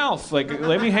name is Ralph, like,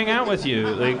 let me hang out with you.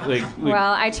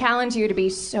 Well, I challenge you to be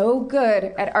so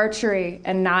good at archery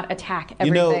and not attack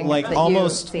everything. Like,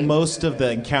 almost most of the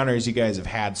encounters you guys have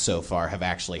had so far have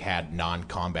actually had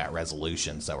non-combat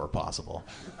resolutions that were possible.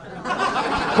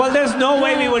 Well, there's no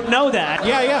way we would know that.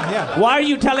 Yeah. Why are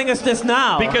you telling us this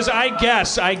now? Because I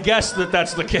guess that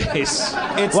that's the case.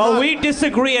 We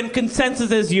disagree, and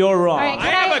consensus is you're wrong. Right,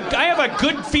 I have a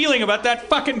good feeling about that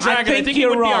fucking dragon. I think he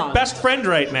would be our best friend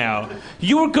right now.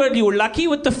 You were good. You were lucky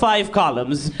with the 5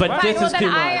 columns, but this is too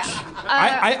much.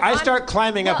 I start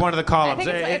climbing up one of the columns.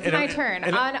 I think it's my turn.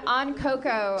 On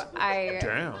Coco,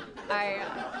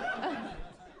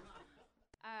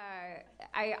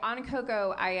 on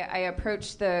Coco, I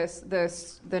approach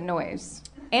the noise,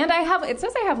 and it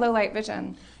says I have low light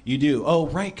vision. You do. Oh,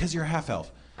 right, because you're a half elf.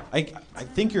 I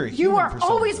think you're a human. You are for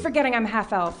some always reason. forgetting I'm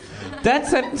half elf. That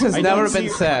sentence has never been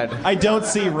said. I don't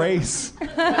see race.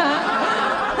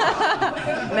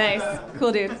 Nice,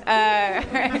 cool dude.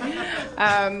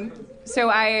 So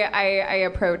I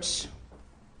approach.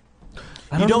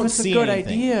 You don't see good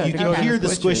anything. Idea. You can hear the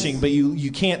squishing, but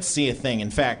you can't see a thing.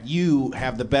 In fact, you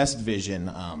have the best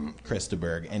vision,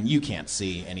 Christaberg, and you can't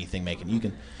see anything making. You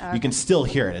can still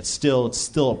hear it. It's still.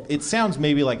 It sounds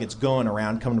maybe like it's going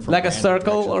around, coming from like a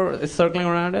circle, or it's circling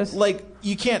around us. Like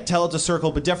you can't tell it's a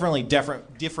circle, but definitely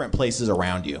different places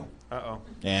around you. Uh-oh.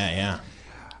 Yeah.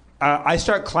 I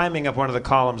start climbing up one of the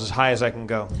columns as high as I can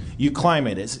go. You climb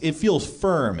it. It feels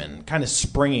firm and kind of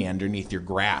springy underneath your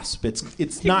grasp.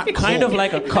 It's not kind of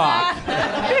like a cock.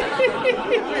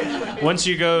 Once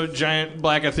you go giant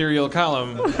black ethereal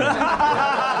column.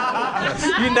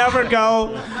 You never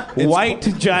go white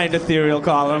giant ethereal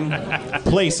column.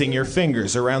 Placing your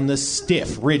fingers around this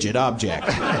stiff, rigid object.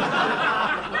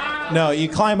 No, you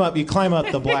climb up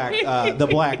the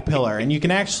black pillar, and you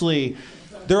can actually.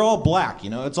 They're all black,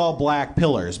 it's all black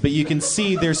pillars, but you can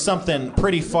see there's something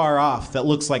pretty far off that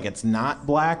looks like it's not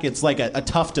black. It's like a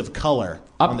tuft of color.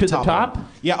 Up to the top?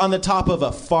 Yeah, on the top of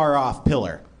a far off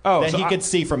pillar. Oh, that he could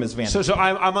see from his vantage. So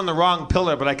I'm on the wrong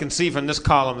pillar, but I can see from this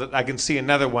column that I can see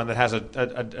another one that has a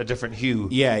different hue.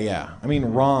 Yeah. I mean,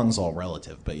 wrong's all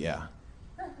relative, but yeah.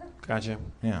 Gotcha.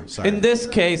 Yeah, sorry. In this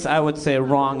case, I would say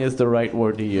wrong is the right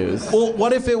word to use. Well,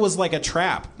 what if it was like a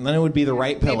trap? And then it would be the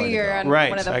right pillar. Maybe you're on Right,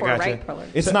 one of the I four gotcha. right pillars.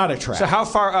 It's not a trap. So how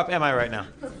far up am I right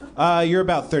now? You're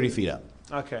about 30 feet up.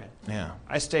 Okay. Yeah.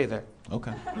 I stay there.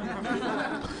 Okay.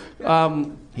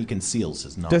 He conceals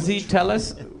his knowledge. Does he tell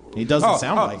us? He doesn't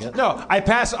sound like it. No, I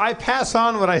pass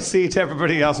on what I see to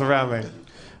everybody else around me.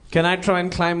 Can I try and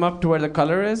climb up to where the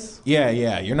color is? Yeah.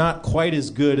 You're not quite as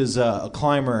good as a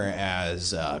climber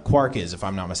as Quark is, if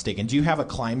I'm not mistaken. Do you have a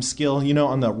climb skill?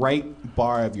 On the right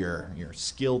bar of your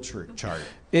skill chart.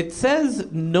 It says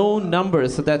no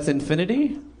numbers, so that's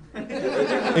infinity?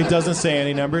 It doesn't say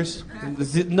any numbers?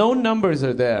 No numbers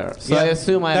are there, so I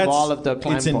assume I have all of the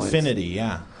climb points. It's infinity,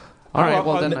 yeah. All right,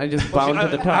 well, then I just bound to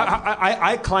the top.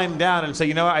 I climb down and say,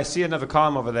 you know what? I see another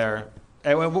column over there.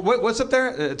 Hey, what's up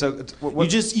there?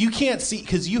 You can't see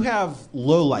because you have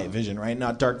low light vision, right?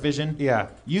 Not dark vision. Yeah.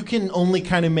 You can only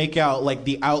kind of make out like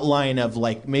the outline of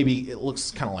like maybe it looks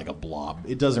kind of like a blob.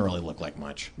 It doesn't really look like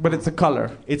much. But it's a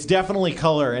color. It's definitely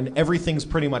color, and everything's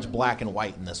pretty much black and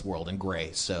white in this world and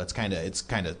gray. So it's kind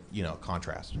of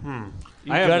contrast.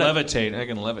 I have levitate. I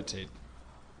can levitate.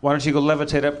 Why don't you go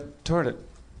levitate up toward it?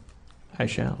 I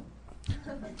shall.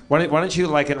 Why don't you,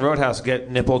 like in Roadhouse, get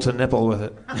nipple to nipple with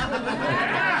it?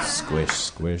 Squish,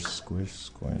 squish, squish,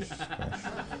 squish, squish.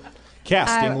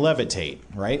 Casting levitate,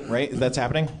 right? Right? That's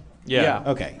happening? Yeah.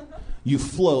 Okay. You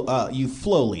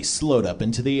slowly float up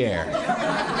into the air.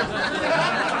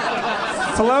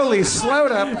 Slowly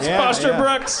slowed up. It's Buster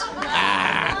Brooks.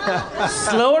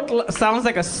 Slow sounds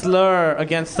like a slur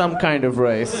against some kind of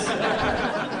race.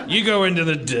 You go into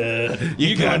the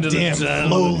you go into the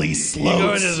slowly slow. You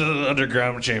go into the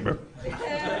underground chamber.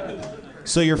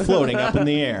 So you're floating up in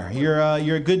the air.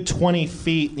 You're a good 20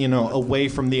 feet, away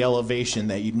from the elevation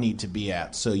that you need to be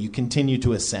at. So you continue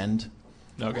to ascend.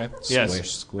 Okay. Squish, Yes.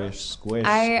 squish, squish, squish,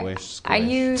 squish.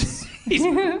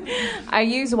 I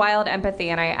use wild empathy,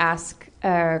 and I ask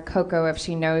Coco if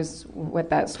she knows what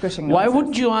that squishing noise Why is.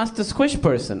 wouldn't you ask the squish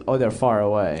person? Oh, they're far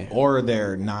away. Or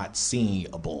they're not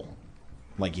seeable.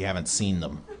 Like you haven't seen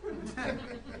them.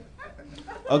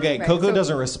 Okay, Right, Coco so-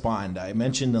 doesn't respond. I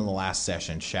mentioned in the last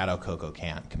session, Shadow Coco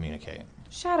can't communicate.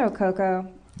 Shadow Coco.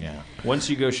 Yeah. Once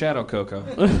you go Shadow Coco.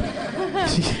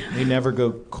 You never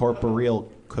go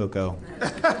corporeal Coco.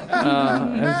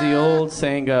 As the old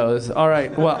saying goes. All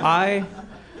right, well,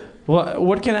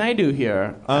 what can I do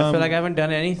here? I feel like I haven't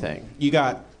done anything. You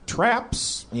got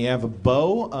traps. You have a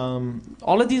bow.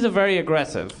 All of these are very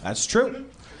aggressive. That's true.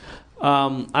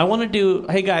 I want to do.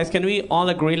 Hey guys, can we all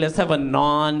agree? Let's have a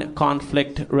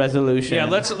non-conflict resolution. Yeah,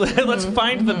 let's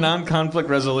find the non-conflict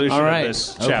resolution All right. of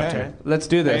this chapter. Okay. Let's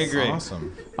do this. I agree.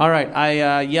 Awesome. All right,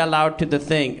 I yell out to the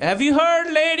thing. Have you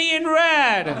heard, Lady in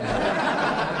Red?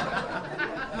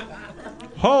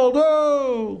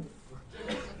 Holdo!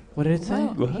 What did it say?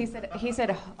 Oh, he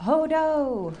said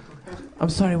Hodo. I'm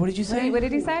sorry. What did you say? What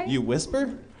did he say? You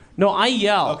whisper? No, I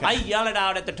yell. Okay. I yell it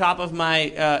out at the top of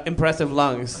my impressive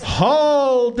lungs.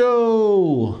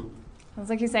 Holdo! Sounds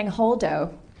like he's saying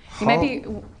Holdo. He might be.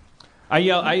 I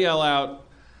yell out,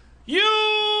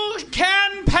 "You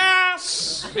can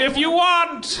pass if you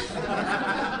want."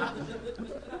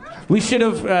 We should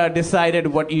have decided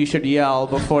what you should yell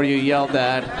before you yelled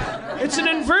that. It's an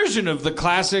inversion of the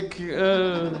classic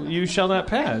 "You shall not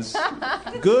pass."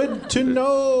 Good to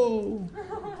know.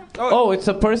 Oh, it's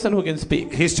a person who can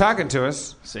speak. He's talking to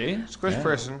us. See? Squish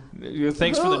person.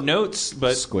 Thanks for the notes,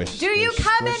 but Squish. Do you squish,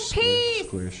 come in squish, peace?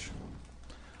 Squish.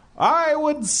 I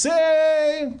would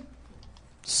say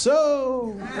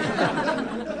so.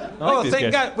 Oh, these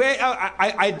thank guys. God! Wait,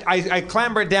 I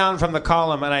clamber down from the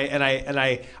column and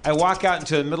I walk out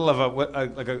into the middle of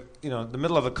the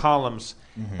middle of the columns,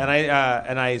 and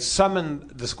I summon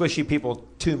the squishy people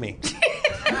to me.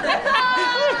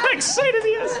 how excited he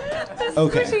is.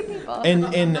 Okay. Squishy people.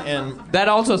 And That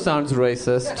also sounds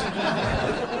racist.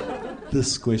 the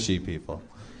squishy people.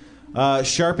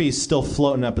 Sharpie's still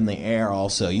floating up in the air.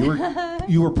 Also,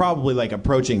 you were probably like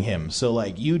approaching him, so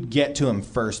like you'd get to him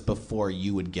first before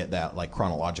you would get that like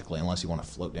chronologically, unless you want to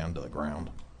float down to the ground.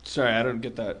 Sorry, I don't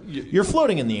get that. You're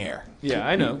floating in the air. Yeah,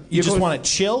 I know. You just want to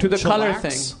chill to the color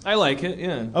chillax? thing. I like it.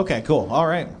 Yeah. Okay, cool. All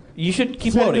right. You should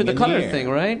keep Floating heading to the in color the air. thing,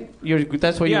 right?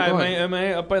 That's where you're going. Am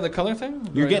I up by the color thing?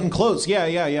 You're getting close.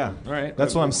 Yeah. All right.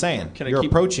 That's what I'm saying. Can I You're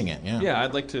keep- approaching it. Yeah. Yeah,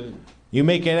 I'd like to. You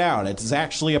make it out. It's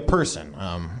actually a person.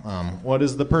 What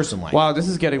is the person like? Wow, this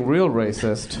is getting real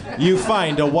racist. You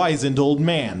find a wizened old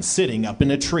man sitting up in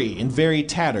a tree in very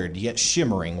tattered yet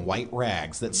shimmering white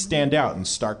rags that stand out in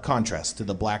stark contrast to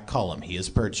the black column he is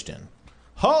perched in.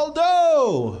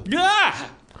 Haldo! Yeah!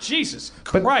 Jesus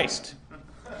Christ.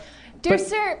 Dear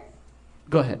sir,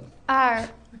 Go ahead.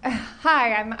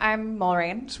 hi, I'm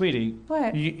Maureen. Sweetie.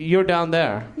 What? You're down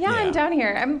there. Yeah, I'm down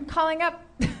here. I'm calling up.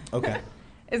 Okay.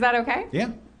 Is that okay?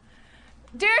 Yeah.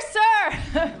 Dear sir,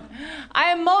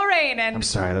 I am Maureen, and I'm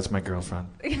sorry, that's my girlfriend.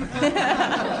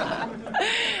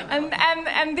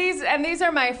 and these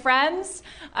are my friends.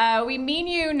 We mean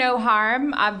you no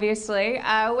harm, obviously.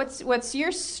 What's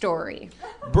your story?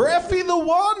 Breffy the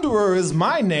Wanderer is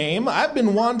my name. I've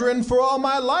been wandering for all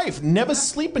my life, never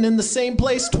sleeping in the same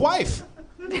place twice.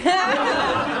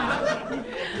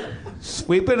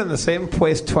 Sweeping in the same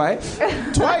place twice?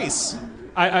 Twice.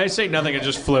 I say nothing and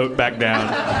just float back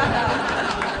down.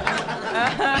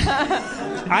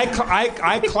 I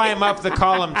climb up the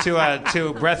column to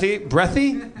Breffy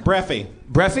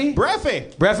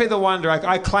the Wanderer.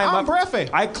 I climb up. Breffy.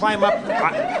 I climb up.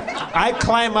 I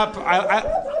climb up.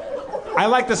 I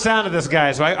like the sound of this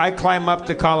guy, so I climb up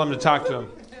the column to talk to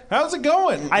him. How's it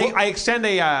going? I extend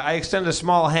a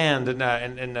small hand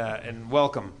and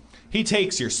welcome. He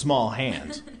takes your small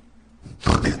hand.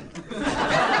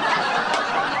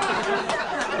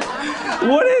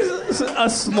 What is a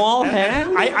small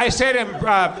hand? I say to him,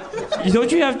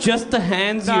 don't you have just the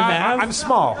hands you have? I'm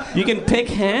small. You can pick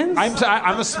hands.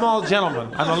 I'm a small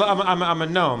gentleman. I'm a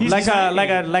gnome. He's about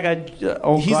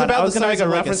the size of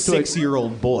like a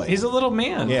 6-year-old boy. He's a little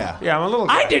man. Yeah. Yeah, I'm a little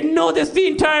guy. I didn't know this the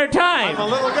entire time. I'm a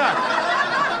little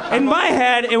guy. In my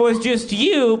head, it was just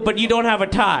you, but you don't have a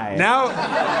tie. Now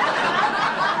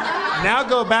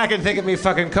go back and think of me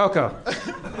fucking Coco.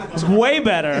 It's way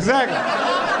better. Exactly.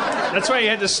 That's why you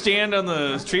had to stand on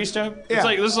the tree stump? Yeah.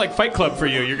 This is like Fight Club for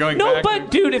you. You're going No, back.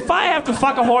 but dude, if I have to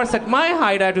fuck a horse at my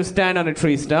height, I have to stand on a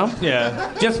tree stump.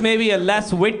 Yeah. Just maybe a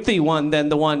less widthy one than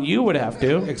the one you would have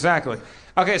to. Exactly.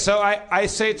 Okay, so I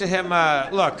say to him,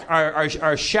 look,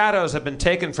 our shadows have been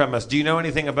taken from us. Do you know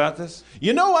anything about this?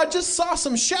 You know, I just saw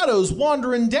some shadows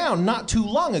wandering down not too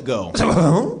long ago.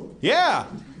 Yeah.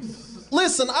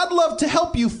 Listen, I'd love to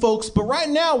help you folks, but right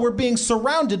now we're being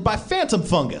surrounded by phantom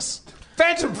fungus.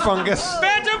 Phantom fungus.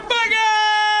 Phantom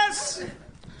fungus!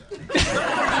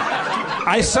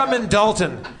 I summon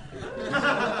Dalton.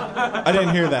 I didn't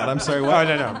hear that. I'm sorry. What?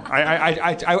 Oh, no.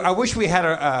 I wish we had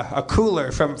a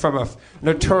cooler from a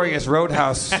notorious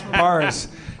roadhouse bars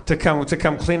to come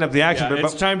clean up the action. Yeah,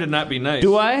 it's time to not be nice.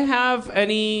 Do I have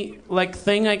any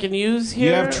thing I can use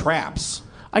here? You have traps.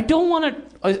 I don't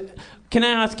want to. Can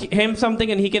I ask him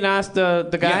something and he can ask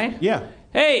the guy? Yeah.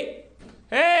 Hey.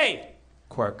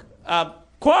 Quark.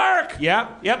 Quark.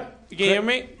 Yeah. Yep. You can hear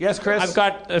me? Yes, Chris. I've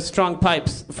got strong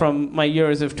pipes from my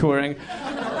years of touring.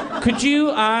 Could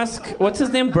you ask, what's his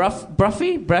name?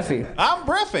 Breffy? Breffy. I'm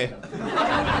Breffy.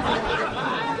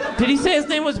 Did he say his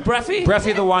name was Breffy?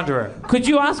 Breffy the Wanderer. Could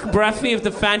you ask Breffy if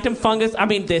the phantom fungus, I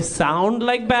mean, they sound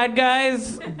like bad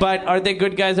guys, but are they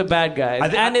good guys or bad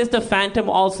guys? And is the phantom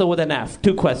also with an F?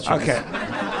 2 questions. Okay.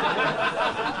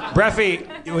 Breffy,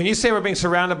 when you say we're being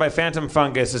surrounded by phantom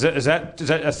fungus, is that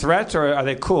a threat or are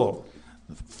they cool?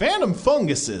 Phantom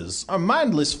funguses are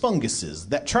mindless funguses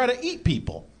that try to eat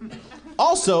people.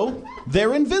 Also,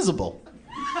 they're invisible.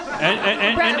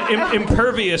 And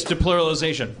impervious to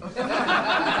pluralization.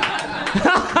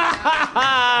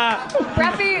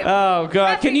 Breffy. Oh God!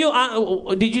 Breffy. Can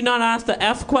you? Did you not ask the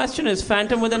F question? Is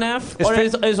phantom with an F, or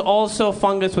is also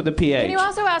fungus with a PH? Can you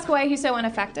also ask why he's so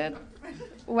unaffected?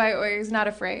 Why he's not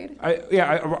afraid?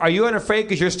 Are you unafraid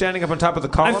because you're standing up on top of the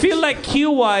column? I feel like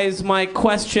Q-wise, my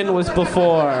question was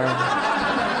before.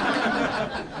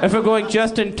 If we're going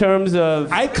just in terms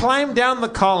of... I climbed down the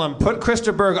column, put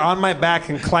Christa Berg on my back,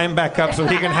 and climbed back up so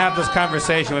he can have this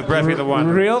conversation with Breffy the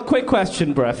Wanderer. Real quick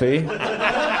question, Breffy.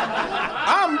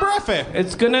 I'm Breffy.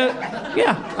 It's gonna...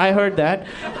 Yeah, I heard that.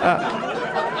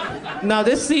 Now,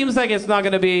 this seems like it's not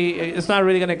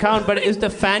really gonna count, but is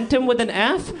the phantom with an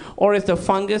F, or is the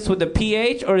fungus with a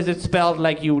PH, or is it spelled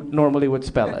like you normally would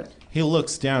spell it? He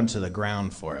looks down to the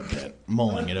ground for a bit,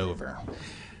 mulling it over.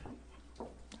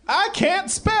 I can't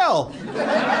spell.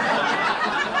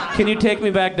 Can you take me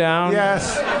back down?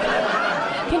 Yes.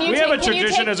 We have a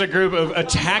tradition as a group of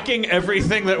attacking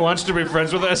everything that wants to be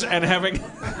friends with us and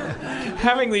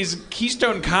having these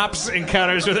Keystone Cops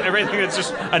encounters with everything that's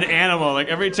just an animal. Like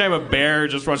every time a bear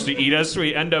just wants to eat us,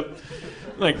 we end up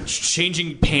like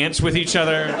changing pants with each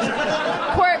other.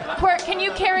 Quirk, can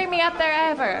you carry me up there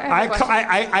ever?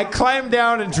 I climb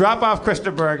down and drop off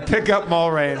Christaberg, pick up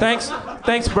Mulrain.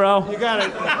 Thanks, bro. You got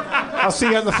it. I'll see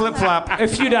you on the flip-flop.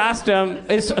 If you'd asked him,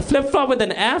 is a flip-flop with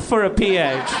an F or a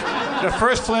PH? The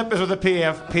first flip is with a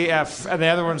PF, and the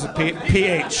other one's a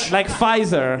PH. Like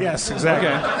Pfizer. Yes, exactly.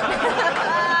 Okay.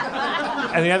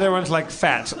 And the other one's like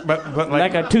fat, but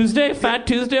like a Tuesday, Fat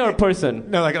Tuesday, or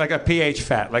person? No, like a PH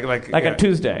fat, like a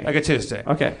Tuesday. Like a Tuesday.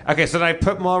 Okay. Okay, so then I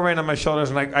put Mulrain on my shoulders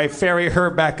and I ferry her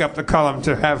back up the column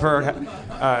to have her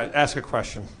ask a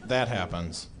question. That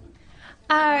happens.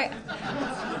 Hi.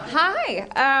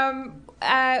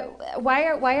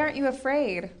 Why aren't you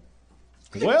afraid?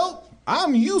 Well,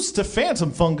 I'm used to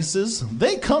phantom funguses.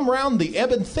 They come round the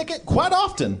ebon thicket quite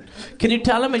often. Can you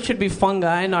tell him it should be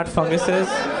fungi, not funguses?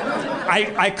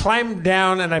 I climb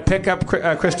down and I pick up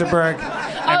Christaberg.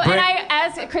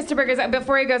 As Christaberg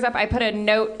before he goes up, I put a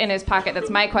note in his pocket. That's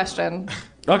my question.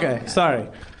 Okay, sorry.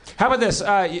 How about this?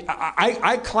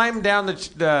 I climb down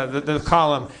the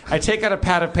column. I take out a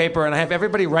pad of paper and I have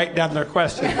everybody write down their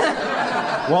question.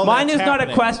 Well, mine is not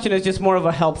a question. It's just more of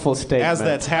a helpful statement. As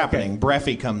that's happening,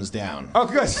 Breffy comes down. Oh,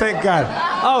 good. Thank God.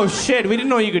 Oh, shit. We didn't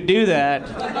know you could do that.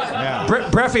 Yeah.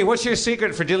 Breffy, what's your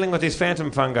secret for dealing with these phantom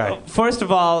fungi? First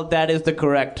of all, that is the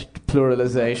correct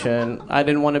pluralization. I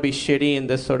didn't want to be shitty in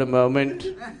this sort of moment.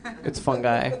 It's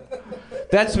fungi.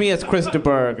 That's me as Chris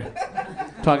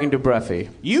DeBerg talking to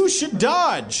Breffy. You should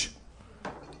dodge.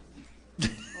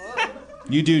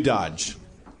 You do dodge.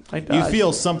 I dodge. You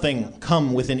feel something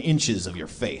come within inches of your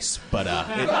face, but I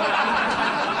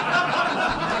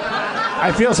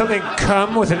feel something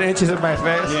come within inches of my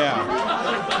face?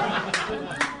 Yeah.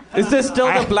 Is this still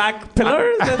the black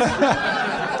pillar?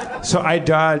 So I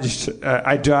dodged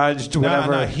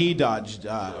whatever. No, he dodged.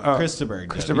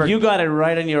 Christaberg. You got it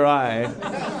right in your eye.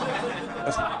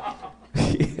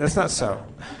 That's not so.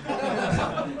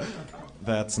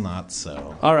 That's not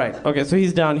so. All right. Okay, so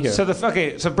he's down here. So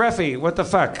Breffy, what the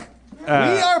fuck? We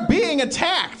are being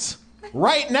attacked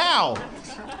right now.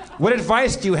 What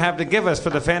advice do you have to give us for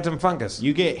the phantom fungus?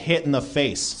 You get hit in the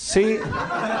face. See?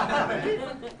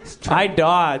 I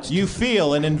dodged. You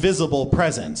feel an invisible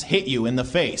presence hit you in the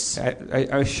face.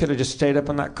 I should have just stayed up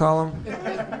on that column.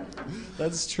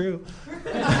 That's true.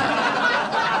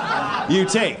 You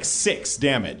take 6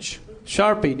 damage.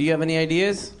 Sharpie, do you have any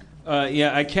ideas?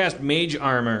 Yeah, I cast Mage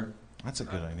Armor. That's a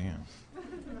good idea.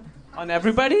 On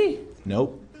everybody?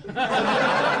 Nope.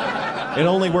 It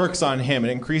only works on him.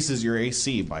 It increases your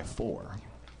AC by 4.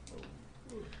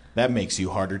 That makes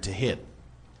you harder to hit.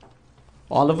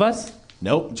 All of us?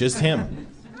 Nope, just him.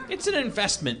 It's an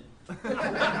investment.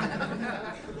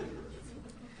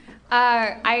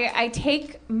 I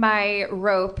take my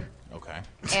rope. Okay.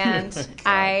 And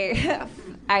I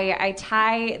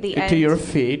tie the end to your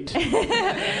feet.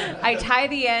 I tie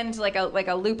the end like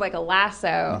a loop, like a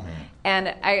lasso, and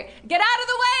I get out of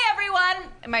the way, everyone.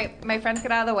 And my friends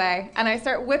get out of the way, and I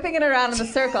start whipping it around in the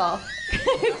circle.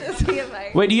 Just be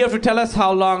like... Wait, do you have to tell us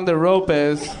how long the rope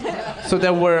is, so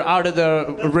that we're out of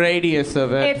the radius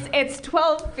of it? It's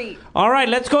 12 feet. All right,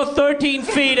 let's go 13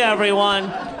 feet,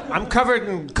 everyone. I'm covered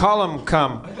in column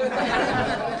cum.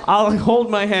 I'll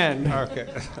hold my hand. Okay.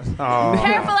 Oh.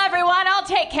 Careful, everyone. I'll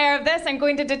take care of this. I'm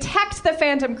going to detect the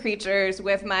phantom creatures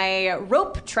with my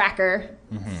rope tracker.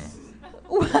 Mm-hmm.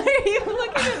 Why are you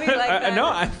looking at me like that? No,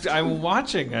 I'm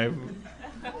watching.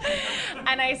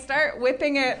 And I start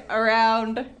whipping it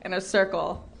around in a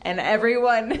circle. And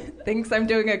everyone thinks I'm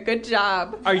doing a good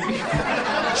job.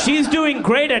 She's doing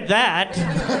great at that.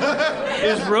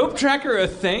 Is rope tracker a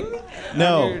thing?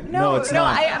 No, it's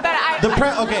not.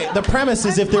 The premise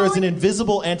is if there is an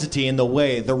invisible entity in the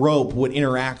way, the rope would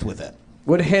interact with it.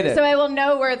 Would hit it. So I will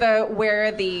know where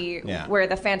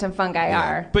the phantom fungi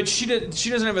are. But she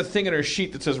doesn't have a thing in her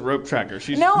sheet that says rope tracker.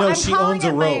 She owns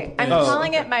a rope. I'm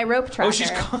calling it my rope tracker. Oh, she's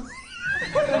calling.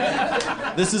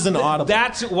 This is an audible.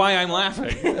 That's why I'm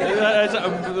laughing.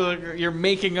 You're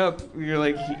making up. You're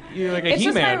like a It's He-Man.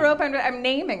 just my rope. I'm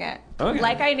naming it. Okay.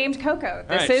 Like I named Coco.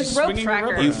 This right, is she's rope swinging the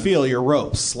tracker. rope. You feel your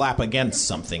rope slap against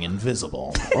something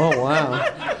invisible. Oh wow.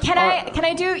 Can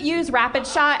I use rapid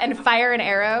shot and fire an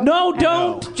arrow? No,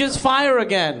 don't. Just fire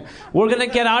again. We're gonna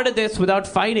get out of this without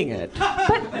fighting it.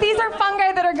 But these are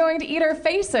fungi that are going to eat our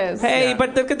faces. Hey,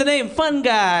 but look at the name, Fun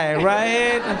Guy,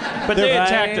 right? But they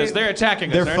attacked us. They're attacking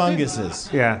us. They're funguses.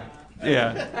 Yeah.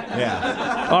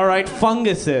 Yeah. All right,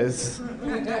 funguses.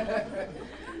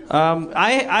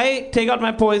 I take out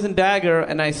my poison dagger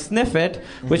and I sniff it,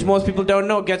 which most people don't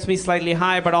know gets me slightly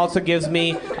high, but also gives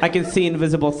me I can see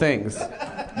invisible things.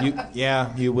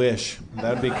 You wish.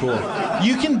 That'd be cool.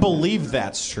 You can believe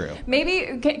that's true.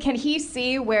 Maybe can he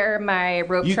see where my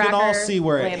rope You tracker can all see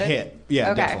where landed? it hit.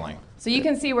 Yeah, okay. definitely. So you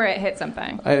can see where it hit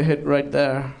something. I hit right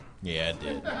there. Yeah, it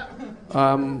did.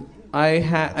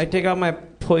 I take out my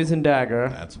poison dagger.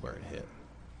 That's where it hit.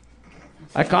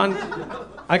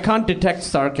 I can't detect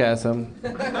sarcasm.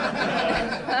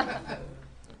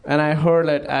 And I hurl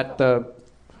it at the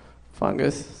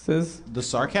funguses. The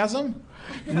sarcasm?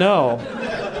 No.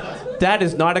 That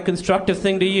is not a constructive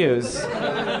thing to use.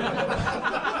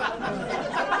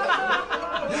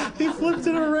 He flipped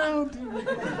it around.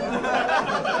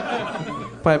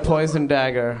 My poison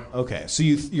dagger. Okay, so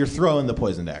you're throwing the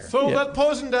poison dagger. Throw that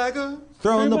poison dagger.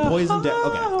 Throwing the poison dagger.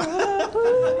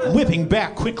 Okay. Whipping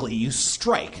back quickly, you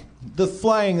strike. The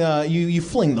flying, you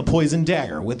fling the poison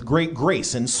dagger with great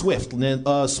grace and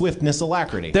swiftness,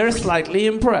 alacrity. They're slightly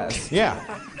impressed. Yeah,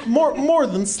 more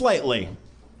than slightly.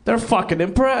 They're fucking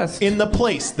impressed. In the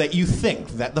place that you think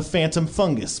that the phantom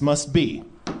fungus must be.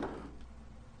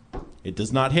 It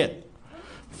does not hit.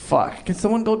 Fuck. Can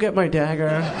someone go get my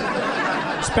dagger?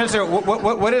 Spencer,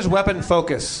 what is weapon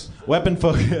focus? Weapon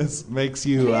focus makes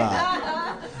you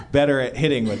better at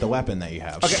hitting with the weapon that you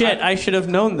have. Okay, shit, I should have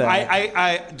known that.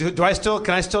 Can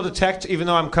I still detect even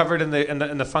though I'm covered in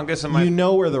the fungus? You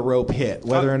know where the rope hit,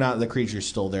 whether or not the creature's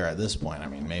still there at this point. I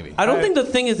mean, maybe. I don't think the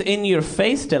thing is in your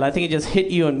face still. I think it just hit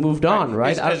you and moved on,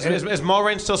 right? Is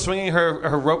Mulrain still swinging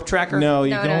her rope tracker? No,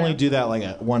 you can only do that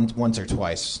like once or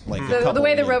twice. Like The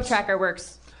way the rope tracker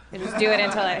works, you just do it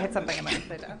until it hits something and then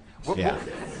they don't.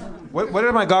 What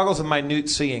are my goggles of minute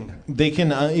seeing? They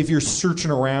can, if you're searching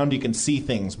around, you can see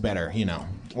things better. You know,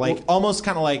 like almost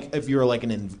kind of like if you're like an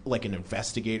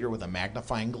investigator with a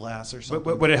magnifying glass or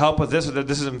something. Would it help with this? Or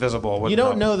this is invisible. You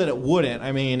don't know that it wouldn't.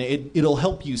 I mean, it'll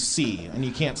help you see, and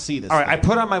you can't see this. All right, I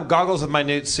put on my goggles of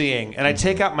minute seeing, and I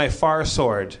take out my far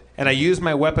sword, and I use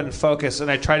my weapon focus, and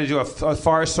I try to do a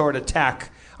far sword attack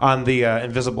on the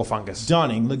invisible fungus.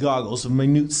 Donning the goggles of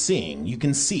minute seeing, you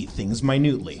can see things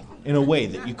minutely in a way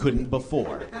that you couldn't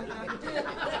before.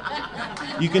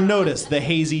 You can notice the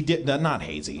not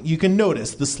hazy. You can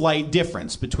notice the slight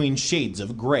difference between shades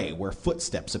of gray where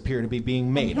footsteps appear to be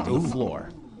being made on the floor.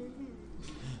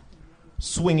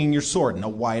 Swinging your sword in a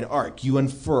wide arc, you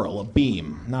unfurl a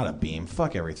beam. Not a beam.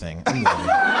 Fuck everything.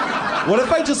 What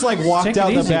if I just walked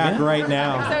out the back right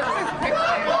now?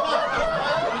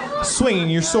 Swinging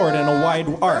your sword in a wide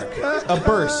arc, a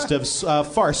burst of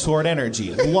far sword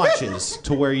energy launches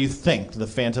to where you think the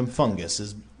phantom fungus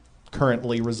is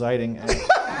currently residing at.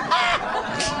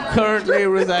 Currently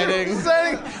residing.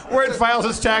 Where it files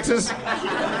its taxes.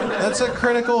 That's a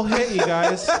critical hit, you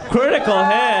guys. Critical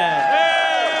hit.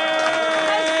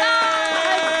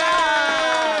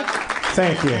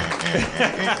 Thank you.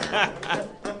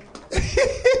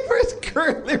 It's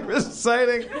currently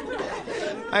residing.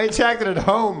 I attacked it at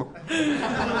home.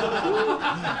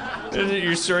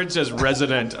 Your sword says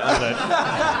resident on it.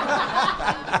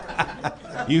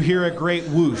 You hear a great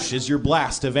whoosh as your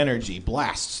blast of energy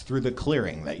blasts through the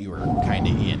clearing that you were kind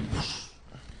of in.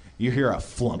 You hear a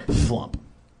flump, flump.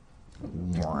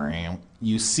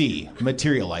 You see,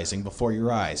 materializing before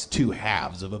your eyes, two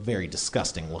halves of a very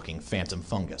disgusting-looking phantom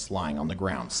fungus lying on the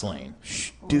ground, slain.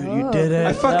 Dude, you did it.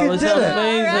 I fucking did it.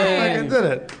 Amazing. I fucking did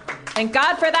it. Thank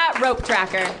God for that rope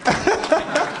tracker.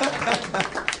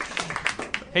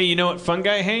 Hey, you know what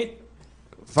fungi hate?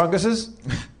 Funguses?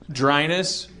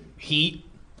 Dryness, heat,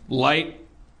 light,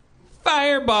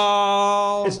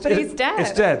 fireball. But he's dead.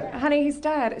 It's dead. Honey, he's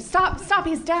dead. Stop,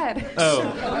 he's dead.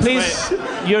 Oh. Please,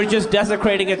 you're just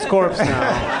desecrating its corpse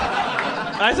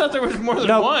now. I thought there was more than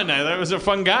one. I thought it was a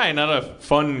fun guy, not a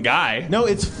fun guy. No,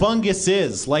 it's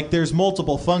funguses. Like there's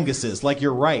multiple funguses. Like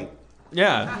you're right.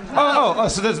 Yeah. Oh,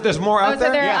 so there's more out so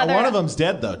there? there are Yeah, other- one of them's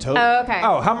dead though. Totally. Oh, okay.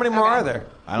 Oh, how many more are there?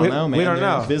 I don't know, man. We don't They're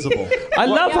know. invisible. I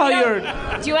love how you're...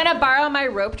 Do you want to borrow my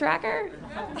rope tracker?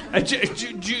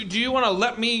 Do you want to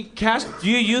let me cast?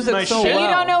 You use it my so shit? well. You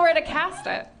don't know where to cast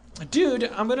it. Dude,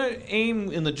 I'm gonna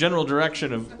aim in the general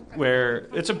direction of where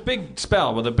it's a big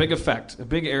spell with a big effect, a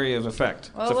big area of effect.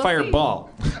 Well, It's a we'll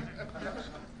fireball.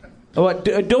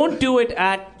 Don't do it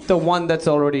at the one that's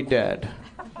already dead.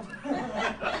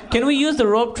 Can we use the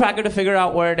rope tracker to figure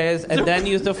out where it is and then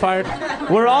use the fire?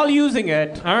 We're all using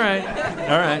it. All right.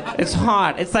 It's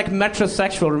hot. It's like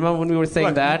metrosexual. Remember when we were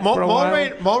saying that for a while?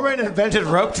 Mulrain invented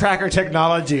rope tracker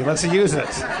technology. Let's use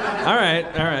it. All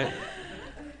right.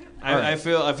 I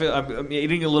feel I'm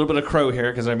eating a little bit of crow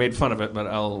here because I made fun of it, but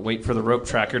I'll wait for the rope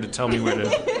tracker to tell me where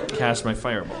to cast my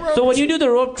fireball. So when you do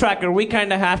the rope tracker, we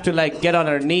kind of have to like get on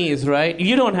our knees, right?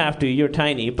 You don't have to. You're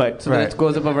tiny, but so that it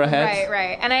goes above our heads.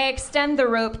 Right. And I extend the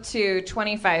rope to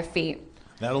 25 feet.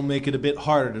 That'll make it a bit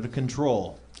harder to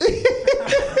control.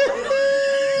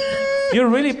 You're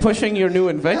really pushing your new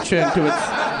invention to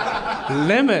its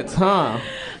limits, huh?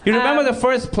 You remember the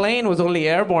first plane was only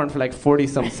airborne for like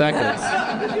 40-some seconds.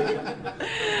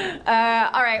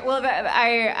 All right. Well,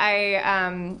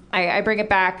 I bring it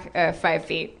back 5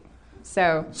 feet.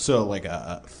 So like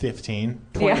a 15,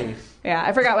 20. Yeah.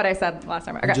 I forgot what I said last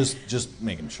time. Okay. Just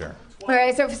making sure. All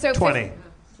right. So 20.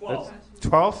 12?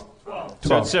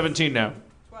 So it's 17 now.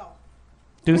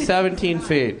 Do 17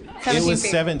 feet. 17 it was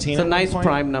feet. 17. It's a nice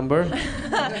prime number.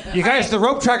 You guys, the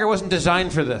rope tracker wasn't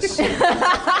designed for this.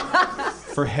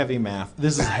 For heavy math.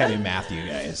 This is heavy math, you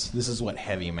guys. This is what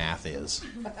heavy math is.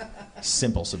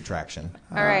 Simple subtraction.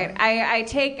 All right. I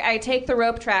take the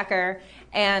rope tracker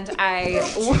and I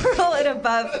whirl it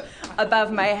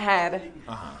above my head.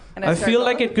 And I feel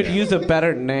like it could use a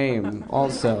better name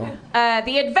also.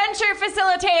 The Adventure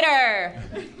Facilitator.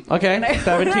 Okay,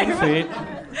 17 feet.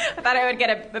 I thought I would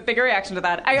get a bigger reaction to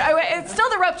that. It's still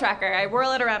the rope tracker. I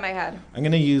whirl it around my head. I'm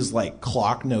going to use like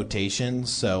clock notation.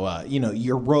 So,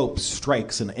 your rope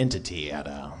strikes an entity at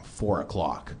 4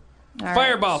 o'clock. All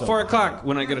Fireball, right. 4 o'clock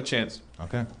when I get a chance.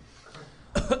 Okay.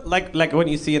 like when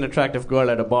you see an attractive girl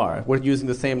at a bar. We're using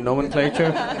the same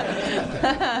nomenclature.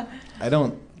 I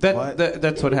don't...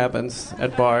 That's what happens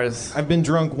at bars. I've been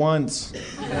drunk once.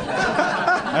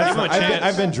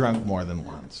 I've been drunk more than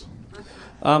once.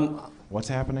 What's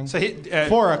happening? So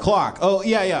 4 o'clock. Oh,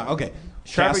 yeah, okay.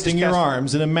 Casting your cast-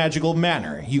 arms in a magical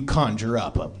manner, you conjure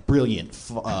up a brilliant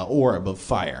orb of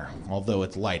fire, although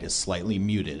its light is slightly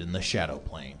muted in the shadow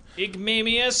plane.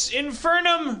 Igmamius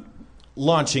Infernum!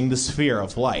 Launching the sphere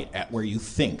of light at where you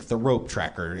think the rope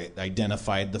tracker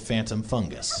identified the phantom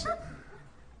fungus.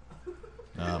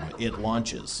 It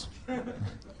launches.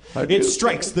 It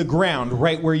strikes the ground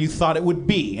right where you thought it would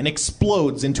be and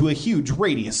explodes into a huge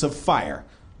radius of fire.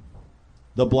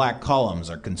 The black columns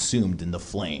are consumed in the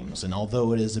flames, and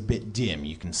although it is a bit dim,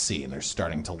 you can see they're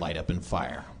starting to light up in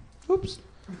fire. Oops.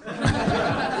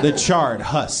 The charred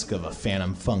husk of a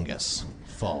phantom fungus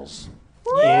falls.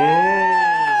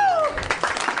 Yeah.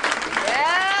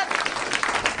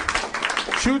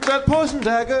 Shoot that poison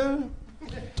dagger.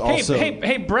 Also,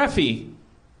 Hey, Breffy.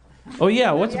 Oh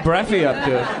yeah, what's Breffy up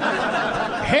to?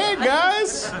 Hey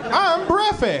guys, I'm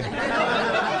Breffy.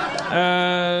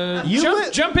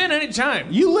 Jump in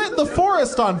anytime. You lit the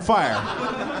forest on fire.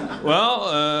 Well,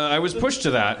 I was pushed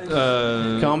to that.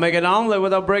 Can't make an omelet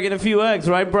without breaking a few eggs,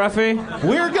 right, Breffy?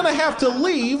 We're gonna have to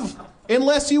leave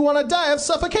unless you want to die of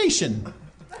suffocation.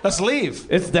 Let's leave.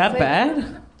 It's that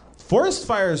bad? Forest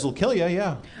fires will kill you,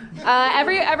 yeah.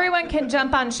 Everyone can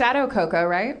jump on Shadow Coco,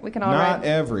 right? We can all Not ride.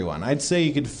 everyone. I'd say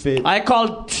you could fit. I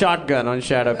called shotgun on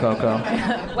Shadow Coco.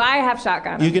 Well, I have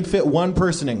shotgun. You can fit one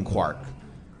person in Quark.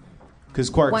 Because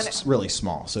Quark's really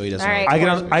small, so he doesn't. All right. I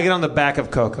get on the back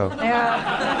of Coco.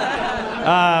 Yeah.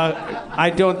 I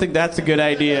don't think that's a good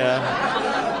idea.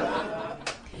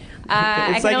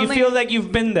 It's like you feel like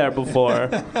you've been there before.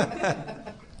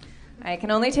 I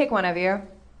can only take one of you.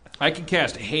 I can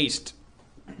cast haste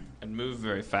and move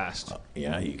very fast.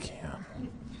 Yeah, you can.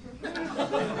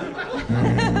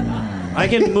 I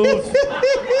can move.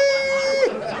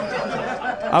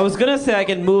 I was gonna say I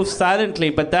can move silently,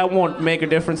 but that won't make a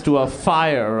difference to a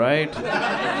fire, right?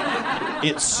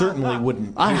 It certainly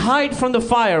wouldn't. I hide from the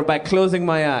fire by closing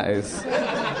my eyes.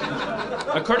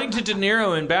 According to De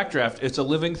Niro in Backdraft, it's a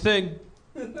living thing.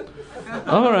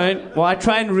 All right. Well, I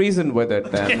try and reason with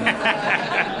it then.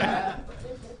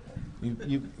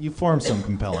 You form some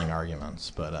compelling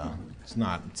arguments, but it's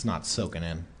not soaking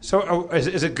in. So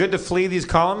is it good to flee these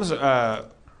columns,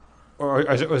 or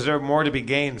is there more to be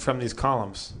gained from these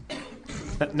columns?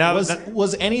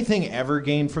 Was anything ever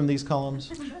gained from these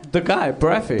columns? The guy,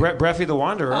 Breffy. Breffy the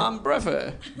Wanderer.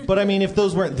 Breffy. But I mean, if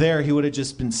those weren't there, he would have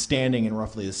just been standing in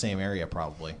roughly the same area,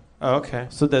 probably. Oh, okay.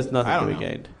 So there's nothing to be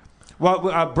gained. Well,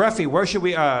 Breffy, where should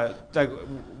we?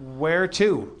 Where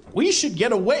to? We should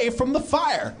get away from the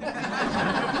fire.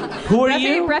 Who are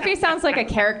you? Breffy sounds like a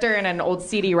character in an old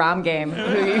CD-ROM game.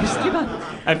 Who you just keep on...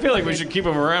 I feel like we should keep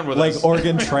him around with us. Like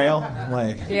Oregon Trail.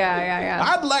 Like. Yeah.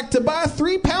 I'd like to buy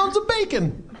 3 pounds of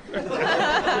bacon.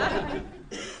 I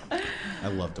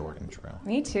loved Oregon Trail.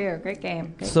 Me too. Great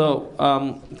game.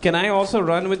 So, can I also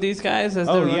run with these guys? As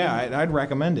Oh they're yeah, running? I'd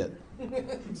recommend it.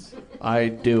 I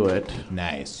do it.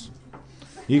 Nice.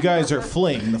 You guys are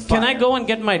fleeing the fire. Can I go and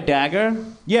get my dagger?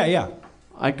 Yeah.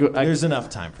 There's enough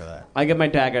time for that. I get my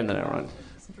dagger and then I run.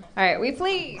 All right, we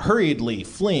flee. Hurriedly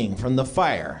fleeing from the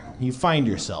fire, you find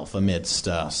yourself amidst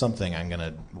something I'm going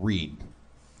to read.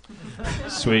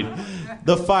 Sweet.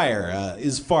 The fire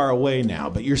is far away now,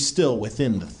 but you're still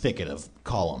within the thicket of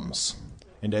columns.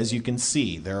 And as you can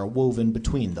see, there are woven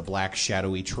between the black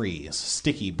shadowy trees,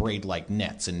 sticky braid-like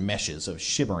nets and meshes of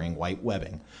shimmering white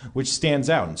webbing, which stands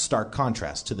out in stark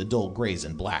contrast to the dull grays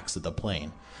and blacks of the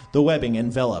plain. The webbing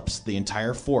envelops the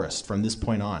entire forest from this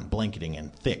point on, blanketing in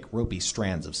thick, ropey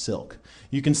strands of silk.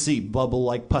 You can see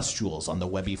bubble-like pustules on the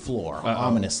webby floor,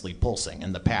 ominously pulsing,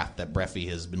 and the path that Breffy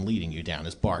has been leading you down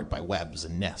is barred by webs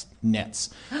and nets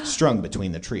strung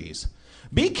between the trees.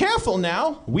 Be careful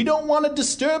now. We don't want to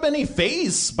disturb any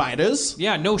phase spiders.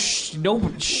 Yeah, no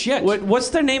shit. What's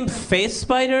their name? Phase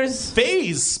spiders?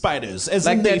 Phase spiders, as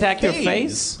like in they they attack your phase.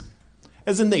 face?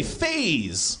 As in they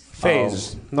phase.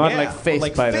 Phase. Not Yeah, like face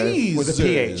like spiders. phasers. With a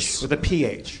PH. With a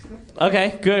PH.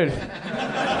 Okay, good.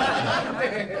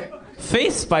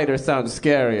 Face spider sounds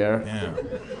scarier. Yeah.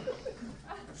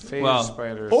 Phase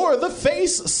spiders. Or the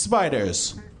face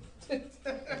spiders.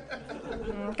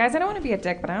 Guys, I don't want to be a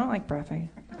dick, but I don't like Breffy.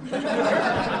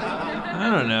 I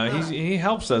don't know. He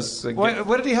helps us.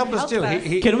 What did he help us do?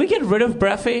 Can we get rid of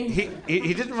Breffy?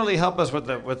 He didn't really help us with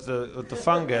the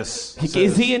fungus.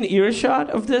 Is he in earshot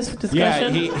of this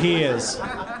discussion? Yeah, he is.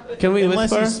 Can we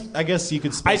Unless whisper? I guess you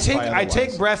could specify I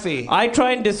take Breffy. I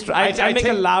try and I make a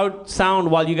take- loud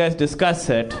sound while you guys discuss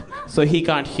it, so he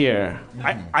can't hear.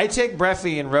 I take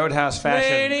Breffy in Roadhouse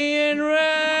fashion. Radiant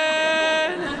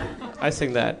red. I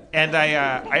sing that. And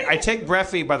I take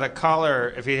Breffy by the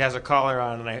collar if he has a collar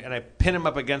on, and I pin him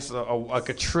up against like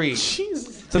a tree.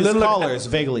 His collar is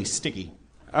vaguely sticky.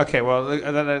 Okay, well,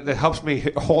 then it helps me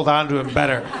hold on to him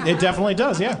better. It definitely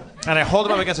does, yeah. And I hold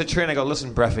him up against a tree and I go,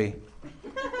 listen, Breffy,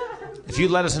 if you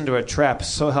let us into a trap,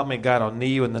 so help me God, I'll knee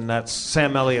you in the nuts,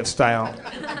 Sam Elliott style.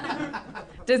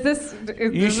 Does this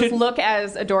look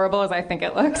as adorable as I think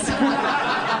it looks?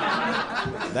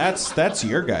 That's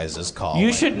your guys' call.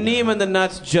 You should knee him in the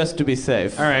nuts just to be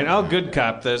safe. All right, I'll good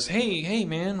cop this. Hey,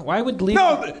 man, why would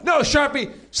No,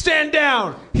 Sharpie, stand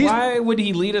down. Why would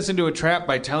he lead us into a trap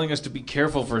by telling us to be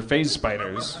careful for phase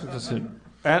spiders?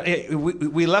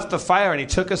 We left the fire and he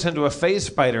took us into a phase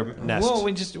spider nest. Well,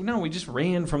 we just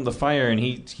ran from the fire and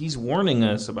he's warning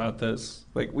us about this.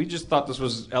 Like we just thought this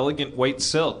was elegant white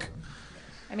silk.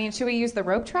 I mean, should we use the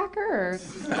rope tracker? Or?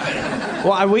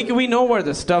 Well, we know where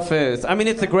the stuff is. I mean,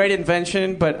 it's a great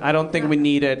invention, but I don't think we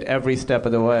need it every step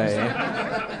of the way.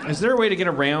 Is there a way to get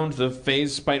around the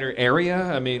phase spider area?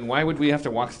 I mean, why would we have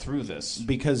to walk through this?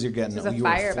 Because you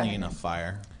were fleeing a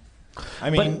fire. I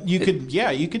mean, But you could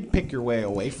pick your way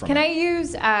away from Can it. I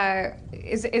use?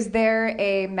 Is there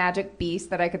a magic beast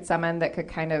that I could summon that could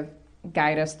kind of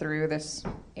guide us through this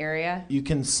area? You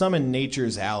can summon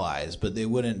nature's allies, but they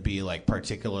wouldn't be like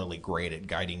particularly great at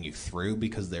guiding you through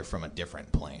because they're from a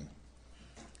different plane.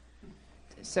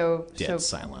 Dead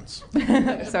silence.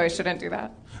 So I shouldn't do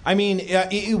that. I mean,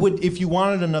 it would if you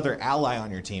wanted another ally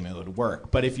on your team, it would work.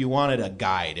 But if you wanted a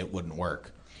guide, it wouldn't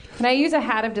work. Can I use a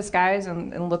hat of disguise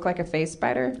and look like a face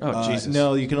spider? Oh, Jesus.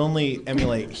 No, you can only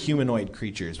emulate humanoid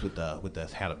creatures with the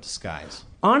hat of disguise.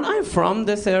 Aren't I from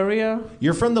this area?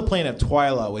 You're from the plane of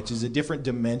Twyla, which is a different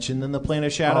dimension than the plane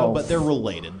of Shadow, but they're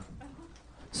related.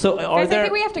 So I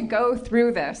think we have to go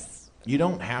through this. You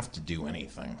don't have to do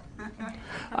anything.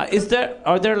 Is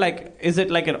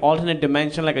it like an alternate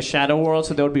dimension, like a shadow world,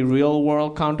 so there would be real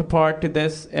world counterpart to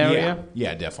this area?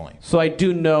 Yeah, definitely. So I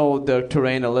do know the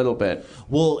terrain a little bit.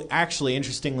 Well, actually,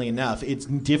 interestingly enough, it's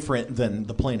different than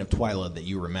the plane of Twyla that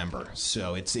you remember.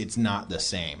 So it's not the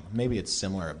same. Maybe it's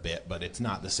similar a bit, but it's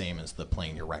not the same as the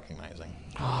plane you're recognizing.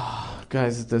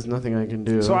 Guys, there's nothing I can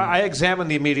do. So I examine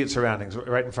the immediate surroundings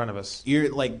right in front of us. You're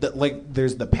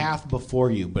there's the path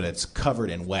before you, but it's covered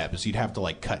in webs. You'd have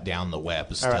to cut down the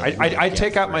webs. All right, I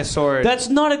take out my sword. That's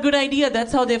not a good idea.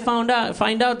 That's how they find out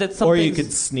that something. Or you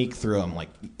could sneak through them.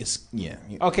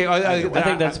 Okay, I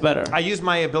think that's better. I use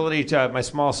my ability my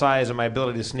small size and my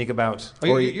ability to sneak about.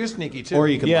 You're sneaky too. Or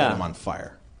you could light them on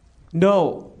fire.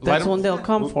 No, that's when they'll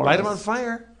come for us. Light them on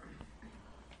fire.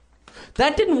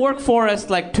 That didn't work for us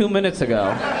 2 minutes ago.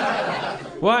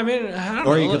 Well, I mean,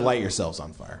 or you could light yourselves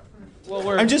on fire.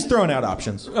 Well, I'm just throwing out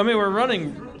options. I mean, we're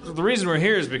running. The reason we're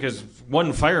here is because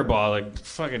one fireball like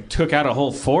fucking took out a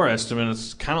whole forest. I mean,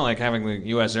 it's kind of like having the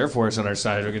U.S. Air Force on our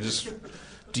side. We could just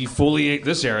defoliate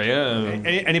this area.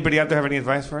 Anybody out there have any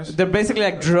advice for us? They're basically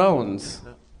like drones.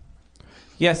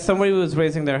 Yes, somebody was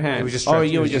raising their hand. Oh,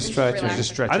 you were just stretching.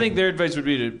 I think their advice would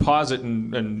be to pause it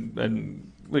and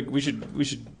like we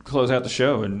should close out the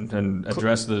show and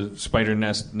address the spider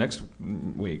nest next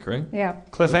week, right? Yeah.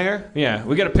 Cliffhanger? Yeah,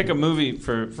 we got to pick a movie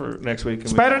for next week.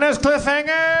 Spider nest cliffhanger.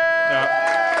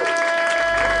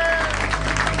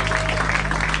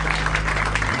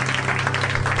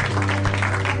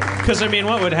 Because I mean,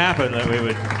 what would happen that we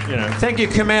would, Thank you,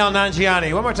 Kumail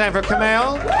Nanjiani. One more time for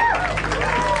Kumail.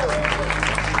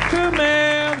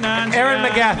 Kumail Nanjiani. Aaron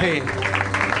McGaffey.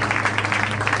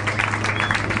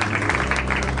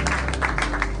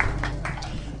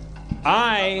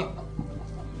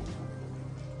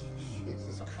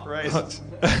 Jesus Christ.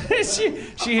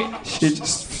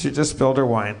 She just spilled her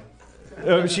wine.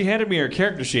 She handed me her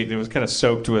character sheet and it was kind of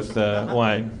soaked with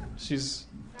wine. She's.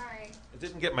 Sorry. It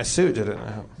didn't get my suit, did it?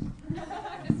 I hope. Just a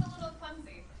little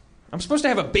clumsy. I'm supposed to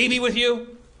have a baby with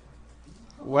you?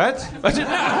 What? I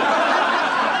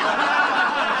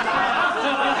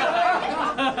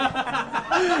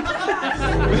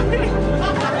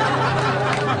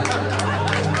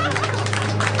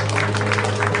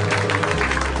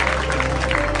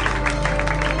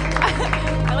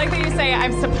like that you say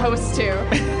I'm supposed to.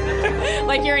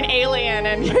 Like you're an alien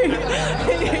and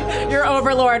your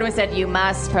overlord was said you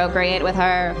must procreate with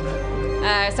her.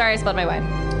 Sorry, I spilled my wine.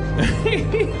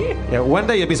 Yeah, one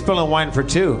day you'll be spilling wine for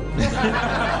two. Think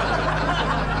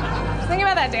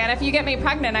about that, Dan. If you get me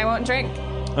pregnant, I won't drink.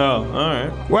 Oh, all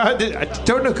right. Well,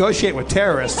 don't negotiate with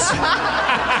terrorists.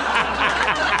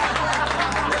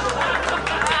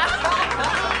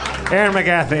 Aaron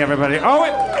McGaffey, everybody.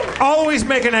 Always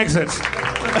make an exit.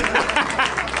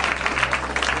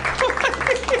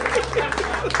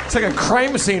 It's like a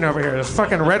crime scene over here. There's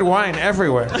fucking red wine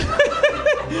everywhere.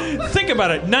 Think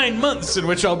about it. 9 months in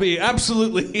which I'll be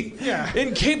absolutely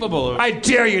incapable of... I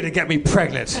dare you to get me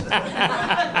pregnant.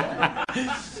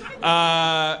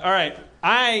 All right.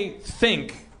 I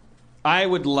think I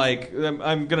would like...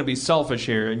 I'm going to be selfish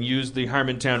here and use the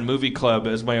Harmontown Movie Club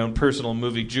as my own personal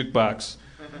movie jukebox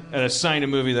and assign a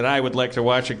movie that I would like to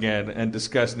watch again and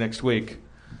discuss next week.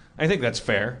 I think that's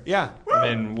fair. Yeah. I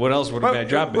mean, what else would my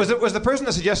job be? Was the person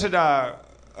that suggested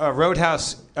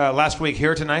Roadhouse last week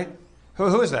here tonight?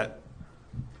 Who is that?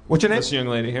 What's your name? This young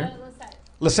lady here.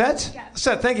 Lisette? Yeah.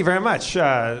 Lisette, thank you very much.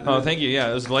 Oh, thank you. Yeah,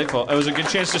 it was delightful. It was a good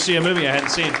chance to see a movie I hadn't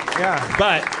seen. Yeah.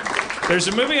 But there's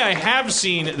a movie I have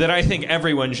seen that I think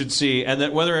everyone should see, and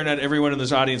that whether or not everyone in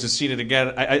this audience has seen it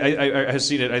again, I has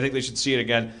seen it. I think they should see it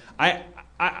again. I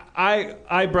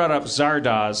brought up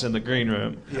Zardoz in the green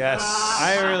room. Yes.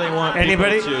 I really want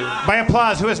anybody people to... By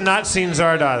applause, who has not seen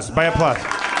Zardoz? By applause.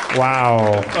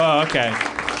 Wow. Oh, okay.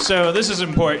 So this is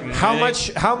important. How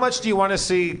much do you want to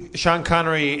see Sean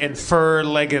Connery in fur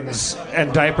leggings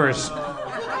and diapers?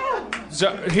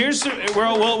 So here's we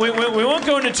won't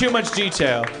go into too much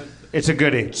detail. It's a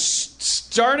goodie.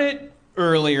 Start it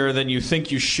earlier than you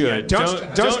think you should.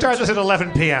 Don't start this at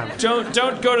 11 p.m.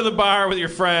 Don't go to the bar with your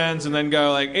friends and then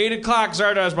go like 8 o'clock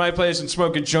Zardoz my place and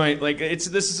smoke a joint. Like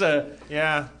this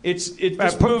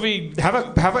movie. Have an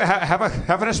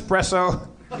espresso.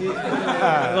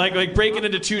 Like break it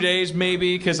into 2 days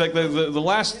maybe, because like the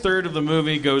last third of the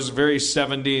movie goes very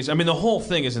 70s. I mean, the whole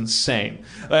thing is insane.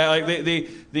 Like the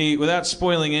without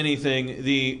spoiling anything,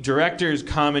 the director's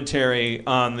commentary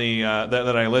on the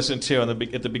that I listened to at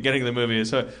the beginning of the movie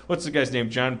is what's the guy's name?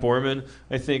 John Borman,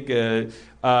 I think.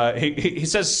 He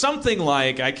says something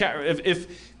like, I can't,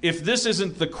 if this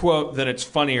isn't the quote, then it's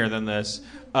funnier than this.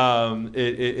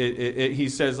 He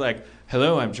says like,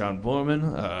 "Hello, I'm John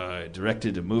Borman. I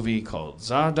directed a movie called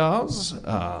Zardoz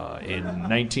in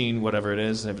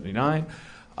 1979.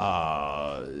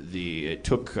 It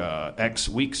took X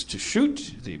weeks to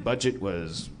shoot. The budget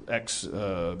was X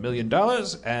 $1 million,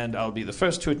 and I'll be the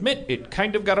first to admit it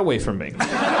kind of got away from me."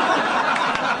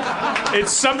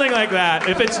 It's something like that.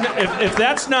 If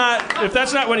that's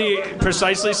not what he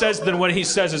precisely says, then what he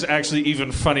says is actually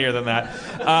even funnier than that.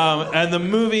 And the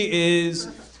movie is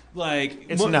like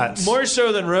it's nuts. More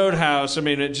so than Roadhouse. I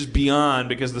mean, it's just beyond,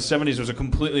 because the 70s was a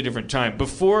completely different time.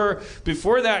 Before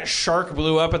that shark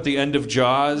blew up at the end of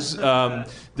Jaws,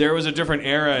 there was a different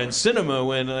era in cinema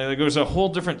when like, there was a whole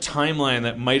different timeline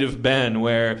that might have been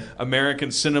where American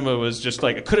cinema was just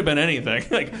like, it could have been anything.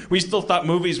 Like, we still thought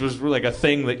movies was like a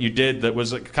thing that you did that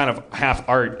was like kind of half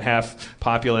art, half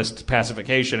populist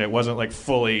pacification. It wasn't like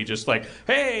fully just like,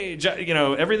 hey, you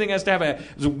know, everything has to have it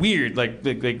was weird. Like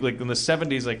in the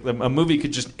 70s, like a movie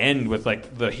could just end with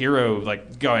like the hero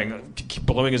like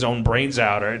blowing his own brains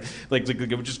out, or like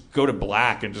it would just go to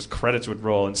black and just credits would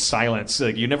roll in silence.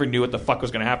 Like, you never knew what the fuck was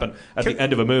going to happen at the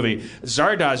end of a movie.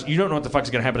 Zardoz, you don't know what the fuck's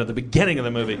going to happen at the beginning of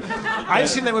the movie. I've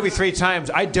seen that movie 3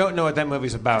 times. I don't know what that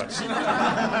movie's about.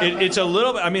 It's a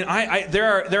little bit. I mean,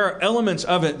 there are elements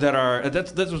of it that are.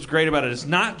 That's what's great about it. It's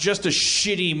not just a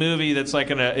shitty movie that's like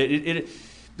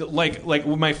like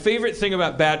my favorite thing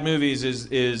about bad movies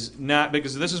is not,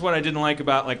 because this is what I didn't like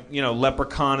about, like, you know,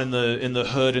 Leprechaun in the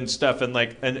Hood and stuff, and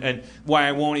like and why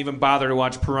I won't even bother to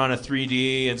watch Piranha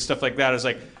 3D and stuff like that is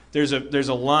like there's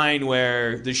a line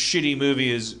where the shitty movie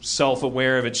is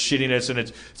self-aware of its shittiness, and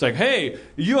it's like, hey,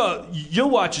 you'll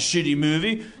watch a shitty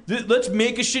movie, let's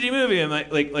make a shitty movie.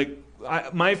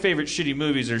 And my favorite shitty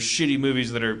movies are shitty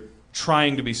movies that are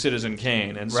trying to be Citizen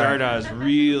Kane, and Zardoz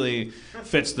really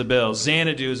fits the bill.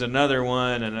 Xanadu is another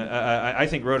one, and I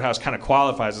think Roadhouse kind of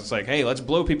qualifies. It's like, hey, let's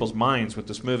blow people's minds with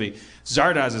this movie.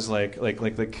 Zardoz is like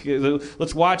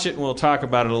let's watch it and we'll talk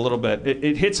about it a little bit.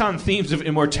 It hits on themes of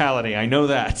immortality. I know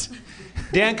that.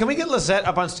 Dan, can we get Lisette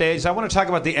up on stage? I want to talk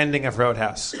about the ending of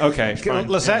Roadhouse. Okay, fine.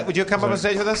 Lisette, would you come up on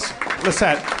stage with us?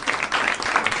 Lisette.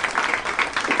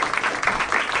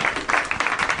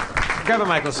 Grab a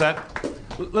mic, Lisette.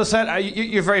 Lisette,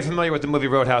 you're very familiar with the movie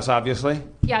Roadhouse, obviously.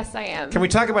 Yes, I am. Can we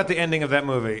talk about the ending of that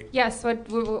movie? Yes, what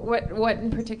in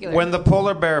particular? When the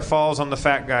polar bear falls on the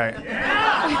fat guy.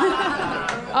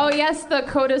 Oh, yes, the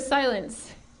code of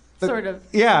silence, sort of.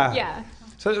 Yeah. Yeah.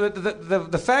 So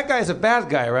the fat guy is a bad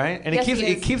guy, right? And yes,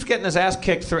 he keeps getting his ass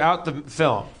kicked throughout the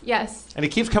film. Yes. And he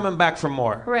keeps coming back for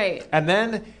more. Right. And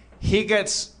then he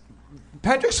gets...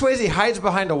 Patrick Swayze hides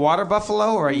behind a water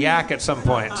buffalo or a yak at some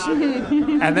point.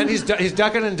 And then he's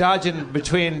ducking and dodging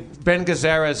between Ben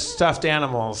Gazzara's stuffed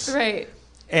animals. Right.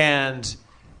 And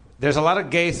there's a lot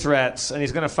of gay threats, and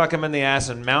he's going to fuck him in the ass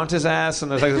and mount his ass,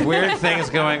 and there's like weird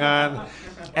things going on.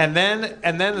 And then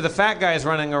the fat guy is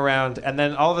running around, and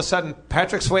then all of a sudden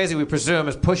Patrick Swayze, we presume,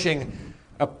 is pushing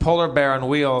a polar bear on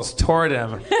wheels toward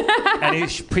him. And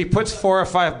he puts 4 or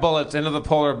 5 bullets into the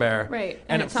polar bear. Right.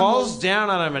 And it falls down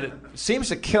on him, and it seems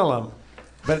to kill him.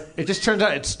 But it just turns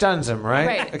out it stuns him, right?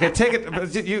 Right. Okay, take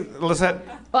it. You, Lisette.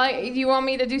 Well, you want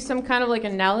me to do some kind of like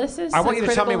analysis? I want you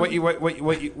to tell me what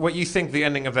you think the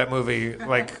ending of that movie,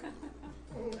 like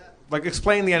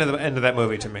explain the end of that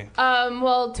movie to me.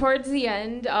 Well, towards the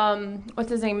end, what's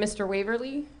his name, Mr.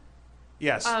 Waverly?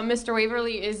 Yes. Mr.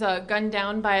 Waverly is gunned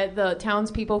down by the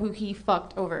townspeople who he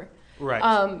fucked over. Right.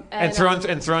 And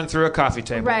thrown through a coffee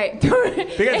table. Right.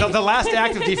 Because the last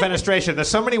act of defenestration, there's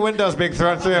so many windows being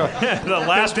thrown through. The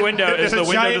last window is the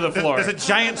window to the floor. There's a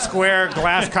giant square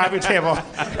glass coffee table.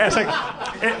 It's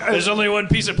like, there's only one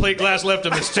piece of plate glass left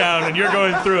in this town, and you're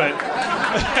going through it.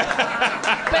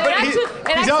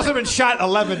 But he's also been shot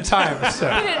 11 times. So.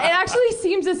 But it actually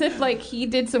seems as if like he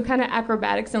did some kind of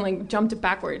acrobatics and like jumped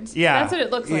backwards. Yeah. That's what it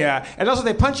looks like. Yeah. And also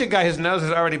they punch a guy whose nose is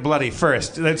already bloody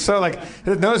first. So like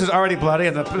his nose is already bloody,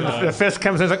 and the fist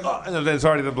comes in, it's like, oh, and there's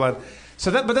already the blood.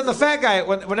 But then the fat guy,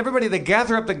 when everybody, they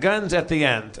gather up the guns at the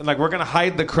end, and like, we're going to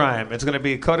hide the crime. It's going to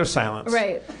be a code of silence.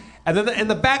 Right. And then in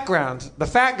the background, the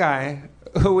fat guy,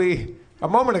 who a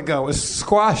moment ago was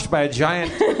squashed by a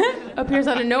giant... appears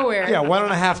out of nowhere. Yeah,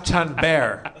 1.5-ton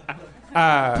bear.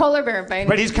 Polar bear,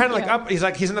 but he's kind of like up.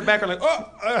 He's in the background,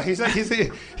 like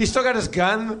he's still got his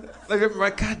gun.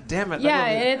 Like, God damn it. Yeah,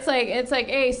 and it's like,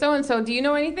 hey, so and so, do you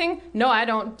know anything? No, I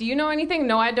don't. Do you know anything?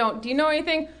 No, I don't. Do you know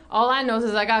anything? All I know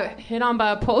is I got hit on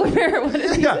by a polar bear. What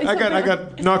is yeah, I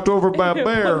got knocked over by a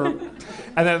bear.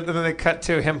 And then they cut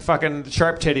to him fucking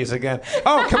sharp titties again.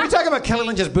 Oh, can we talk about Kelly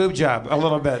Lynch's boob job a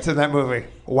little bit in that movie?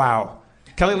 Wow.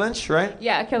 Kelly Lynch, right?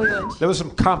 Yeah, Kelly Lynch. There was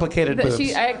some complicated boobs.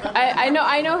 I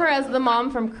know her as the mom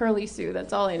from Curly Sue.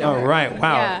 That's all I know. Oh, right.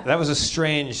 Wow. Yeah. That was a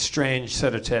strange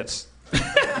set of tits.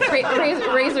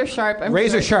 Razor sharp.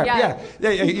 Razor sharp. Yeah.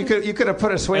 You could have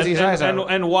put a Swayze's eyes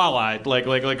out. And wall-eyed, like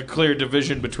a clear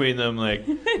division between them, like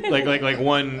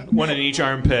one in each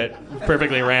armpit,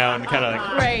 perfectly round, kind of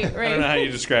like. Right. I don't know how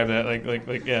you describe that.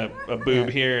 Like a boob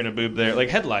here and a boob there, like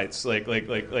headlights, like with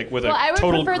a total grill between them. Well, I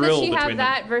would prefer that she have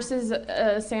that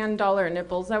versus sand dollar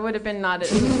nipples. That would have been not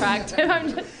as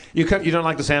attractive. You don't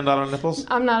like the sand dollar nipples?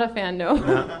 I'm not a fan.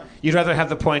 No. You'd rather have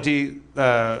the pointy.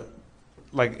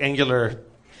 Like angular,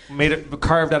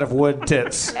 carved out of wood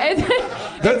tits.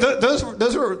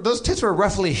 Those tits were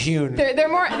roughly hewn. They're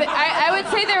more. I would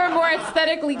say they were more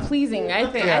aesthetically pleasing. I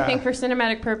think. Yeah. I think for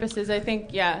cinematic purposes, I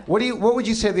think yeah. What would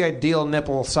you say the ideal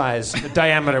nipple size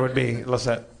diameter would be,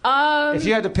 Lisette? If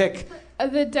you had to pick.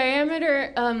 The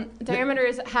diameter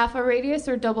is half a radius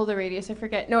or double the radius. I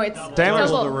forget. No, it's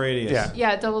double the radius.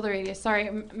 Yeah, double the radius. Sorry,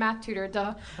 math tutor.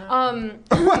 Duh.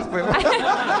 What?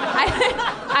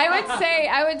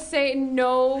 I would say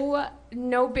no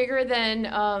bigger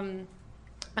than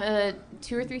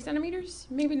 2 or 3 centimeters.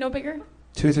 Maybe no bigger.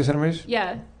 2 or 3 centimeters?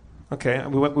 Yeah. Okay,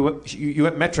 you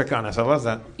went metric on us. I love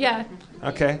that. Yeah.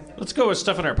 Okay. Let's go with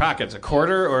stuff in our pockets. A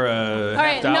quarter or a All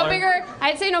right, $50? no bigger.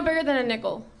 I'd say no bigger than a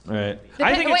nickel. Right.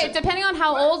 Depending on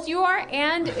how old you are,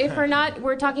 and if or not,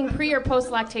 we're talking pre or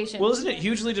post lactation. Well, isn't it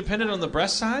hugely dependent on the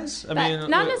breast size? I mean,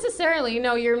 not necessarily.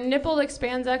 No, your nipple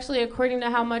expands actually according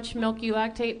to how much milk you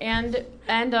lactate, or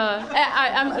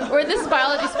this is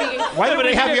biology speaking. Why didn't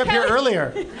we have you up here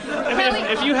earlier? I mean,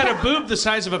 if you had a boob the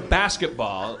size of a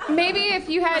basketball, maybe if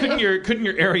you had, couldn't your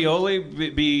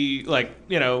areolae be like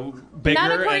bigger?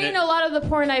 Not according to a lot of the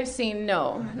porn I've seen.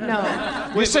 No.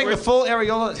 We're saying the full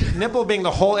areola, nipple being the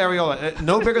whole areola,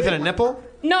 no bigger than a nipple?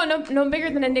 No bigger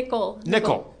than a nickel.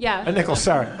 Nickel. Yeah. A nickel,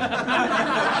 sorry.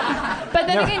 But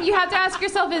then again, you have to ask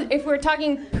yourself if we're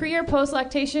talking pre or post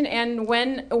lactation, and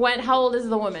how old is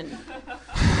the woman?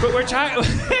 But we're talking.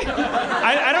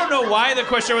 I don't know why the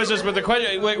question was this, but the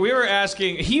question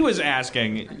he was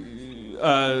asking,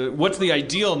 what's the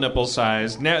ideal nipple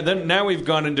size? Now we've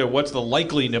gone into what's the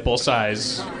likely nipple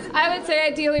size. I would say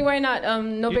ideally, why not?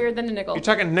 No bigger than a nickel. You're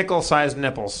talking nickel-sized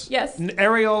nipples. Yes.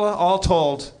 Areola, all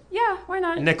told. Yeah, why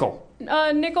not? Nickel.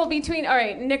 Nickel between. All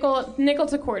right, nickel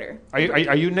to quarter. Are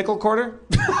you nickel quarter?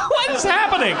 What is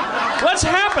happening? What's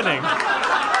happening?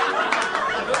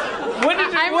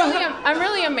 I'm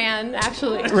really a man,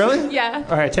 actually. Really? Yeah.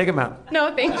 All right, take him out.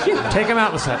 No, thank you. Take him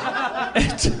out, Lisette.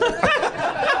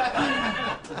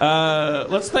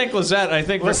 Let's thank Lisette. I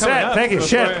think Lisette, thank you.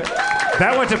 Shit,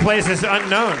 that went to places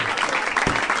unknown.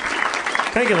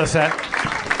 Thank you, Lisette.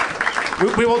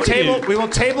 We will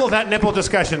table that nipple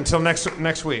discussion until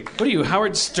next week. What are you,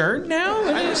 Howard Stern now?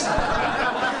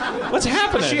 What's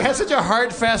happening? She has such a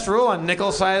hard, fast rule on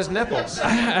nickel-sized nipples.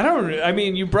 I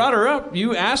mean, you brought her up.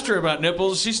 You asked her about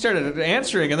nipples. She started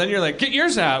answering, and then you're like, get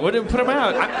yours out. Put them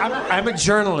out. I'm a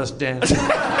journalist, Dan.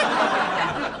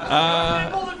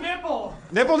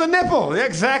 Nipple to nipple. Yeah,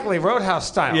 exactly. Roadhouse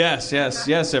style. Yes,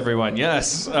 everyone.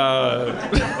 Yes.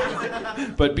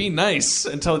 But be nice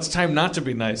until it's time not to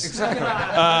be nice. Exactly.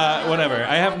 Whatever.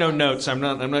 I have no notes. I'm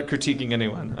not critiquing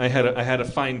anyone. I had a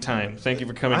fine time. Thank you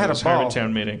for coming to this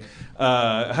Harmontown meeting.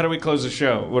 How do we close the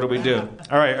show? What do we do?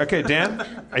 All right. Okay, Dan,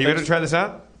 are you ready to try this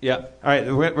out? Yeah. All right.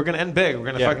 We're going to end big. We're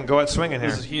going to fucking go out swinging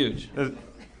here. This is huge.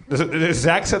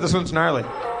 Zach said this one's gnarly.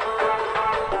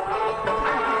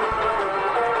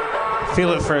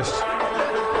 Feel it first.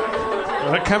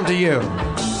 Let it come to you.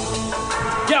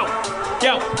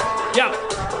 Yo.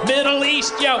 Middle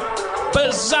East, yo.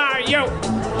 Bazaar, yo.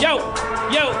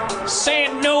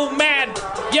 Sand nomad,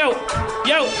 yo.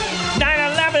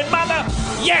 9/11, mother.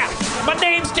 Yeah. My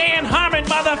name's Dan Harmon,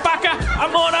 motherfucker.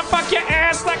 I'm gonna fuck your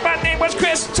ass like my name was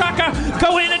Chris Tucker.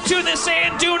 Going into the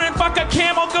sand dune and fuck a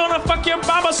camel. Gonna fuck your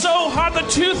mama so hard the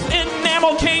tooth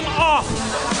enamel came off.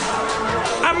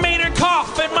 I made her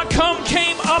cough and my cum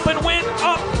came up and went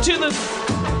up to the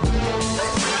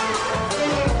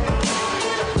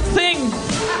thing.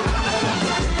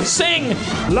 Sing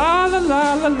la la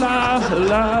la la la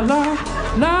la la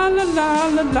la la la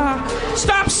la la.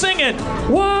 Stop singing.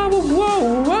 Whoa.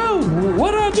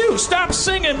 What'd I do? Stop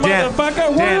singing,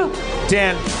 motherfucker.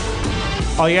 Dan,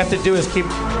 all you have to do is keep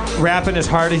rapping as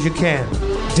hard as you can.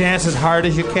 Dance as hard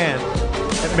as you can.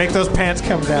 And make those pants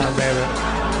come down, baby.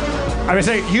 I mean,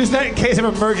 say, use that in case of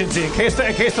emergency, in case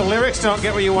the lyrics don't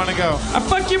get where you want to go. I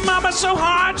fucked your mama so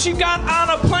hard she got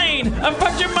on a plane. I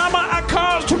fucked your mama, I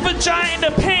caused her vagina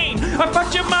pain. I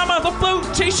fucked your mama, the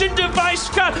flotation device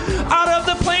got out of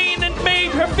the plane and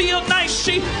made her feel nice.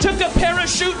 She took a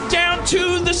parachute down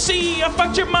to the sea. I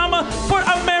fucked your mama for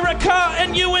America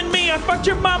and you and me. I fucked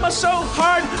your mama so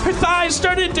hard her thighs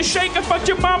started to shake. I fucked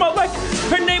your mama like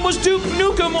her name was Duke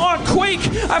Nukem or Quake.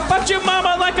 I fucked your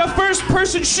mama like a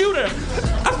first-person shooter.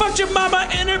 I fucked your mama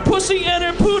in her pussy and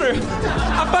her pooter.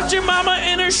 I fucked your mama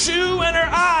in her shoe and her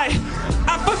eye.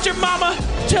 I fucked your mama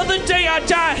till the day I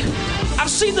die. I've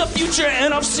seen the future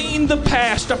and I've seen the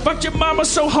past. I fucked your mama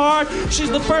so hard, she's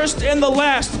the first and the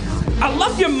last. I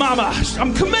love your mama,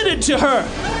 I'm committed to her.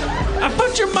 I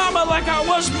fucked your mama like I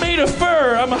was made of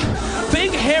fur. I'm a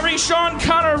big, hairy Sean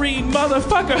Connery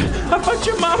motherfucker. I fucked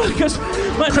your mama because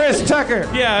my... Chris Tucker.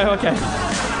 Yeah, okay.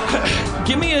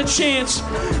 Give me a chance.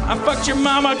 I fucked your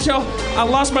mama till I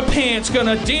lost my pants.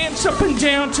 Gonna dance up and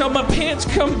down till my pants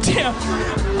come down.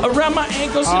 Around my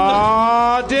ankles.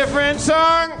 Different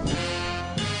song.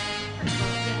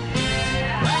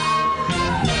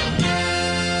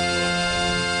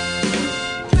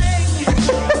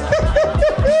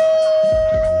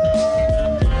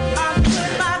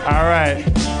 All right.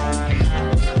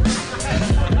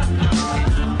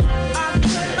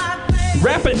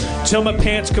 Rapping till my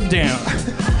pants come down.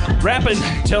 Rapping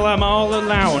till I'm all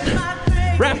alone.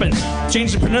 Rapping,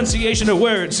 change the pronunciation of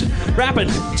words. Rapping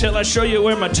till I show you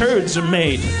where my turds are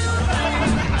made.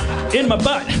 In my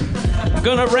butt. I'm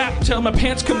gonna rap till my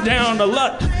pants come down. A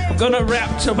lut. I'm gonna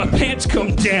rap till my pants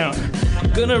come down.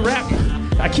 I'm gonna rap.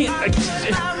 I can't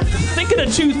thinking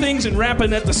of two things and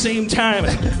rapping at the same time.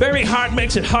 Very hard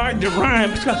makes it hard to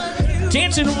rhyme.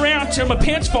 Dancing around till my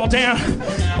pants fall down.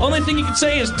 Only thing you can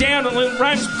say is down and it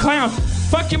rhymes with clown.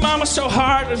 Fuck your mama so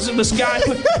hard as in the sky.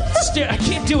 I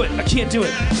can't do it. I can't do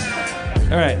it.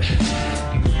 All right.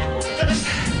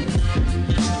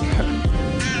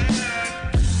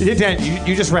 Dan,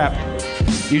 you just rap.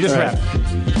 You just rap.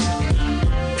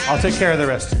 I'll take care of the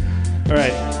rest. All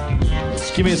right.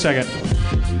 Just give me a second.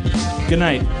 Good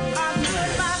night.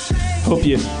 Hope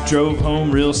you drove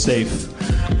home real safe.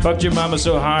 Fucked your mama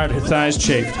so hard her thighs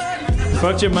chafed.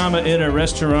 Fucked your mama in a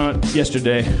restaurant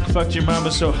yesterday. Fucked your mama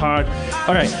so hard.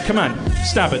 All right, come on,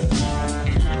 stop it.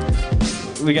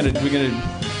 We gotta.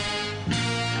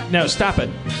 No, stop it.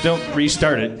 Don't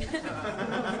restart it.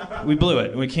 We blew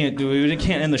it. We can't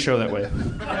end the show that way.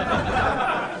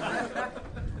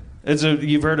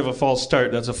 You've heard of a false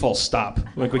start. That's a false stop.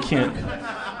 Like we can't.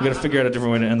 We gotta figure out a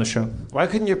different way to end the show. Why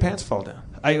couldn't your pants fall down?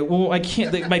 I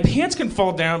can't. My pants can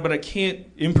fall down, but I can't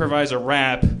improvise a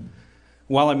rap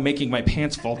while I'm making my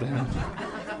pants fall down.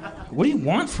 What do you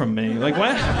want from me? Like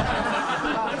what?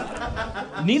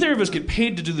 Neither of us get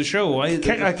paid to do the show.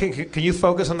 Can you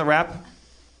focus on the rap?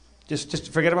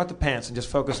 Just forget about the pants and just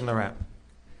focus on the rap.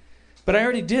 But I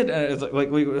already did.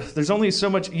 There's only so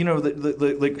much. You know,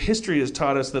 history has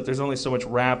taught us that there's only so much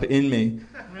rap in me.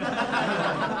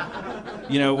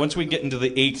 You know, once we get into the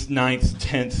 8th, 9th,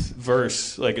 10th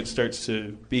verse, it starts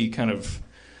to be kind of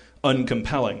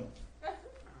uncompelling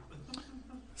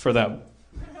for them.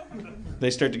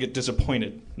 They start to get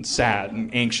disappointed and sad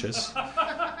and anxious.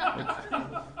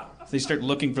 They start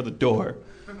looking for the door.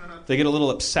 They get a little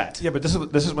upset. Yeah, but this is when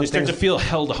they start to feel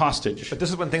held hostage. But this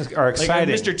is when things are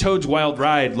exciting. Like Mr. Toad's Wild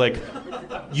Ride,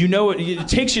 you know it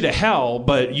takes you to hell,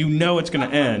 but you know it's going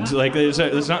to end. It's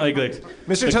not like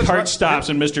Mr. the cart stops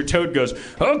and Mr. Toad goes,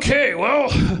 "Okay, well,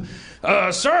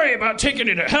 sorry about taking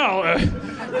you to hell.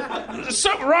 There's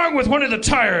something wrong with one of the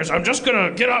tires. I'm just going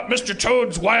to get out Mr.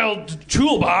 Toad's Wild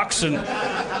toolbox and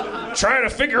try to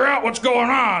figure out what's going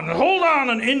on. Hold on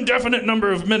an indefinite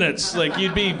number of minutes."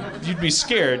 You'd be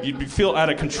scared. You'd feel out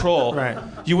of control. Right.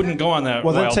 You wouldn't go on that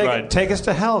wild ride. Take us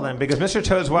to hell then, because Mr.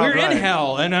 Toad's Wild Ride. We're in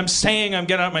hell, and I'm saying I'm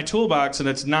getting out my toolbox, and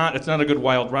it's not a good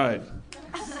wild ride.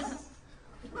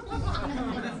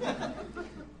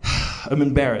 I'm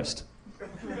embarrassed.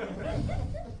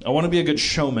 I want to be a good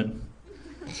showman.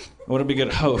 I want to be a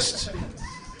good host.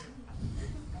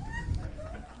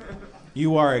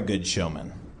 You are a good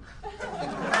showman.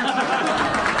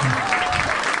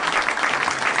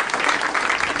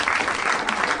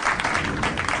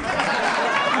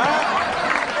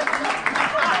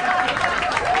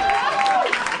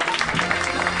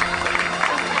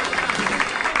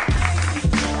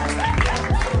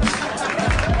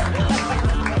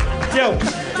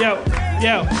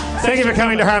 Yo. Thank you for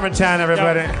coming to Harmontown,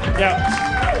 everybody. Yo.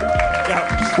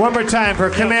 One more time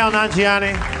for Kumail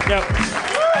Nanjiani. Yo.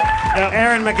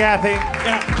 Aaron McGathy.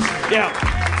 Yo.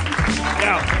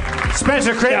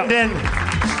 Spencer Crittenden.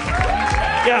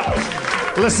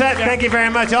 Lisette, thank you very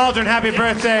much. Aldrin, happy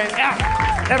birthday.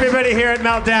 Everybody here at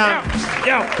Meltdown.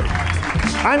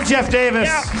 I'm Jeff Davis.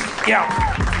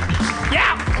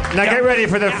 Now get ready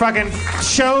for the fucking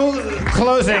show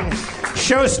closing,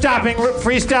 show-stopping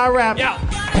freestyle rap.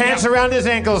 Pants around his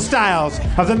ankles styles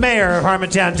of the mayor of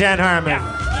Harmontown, Dan Harmon.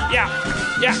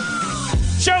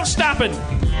 Show stopping,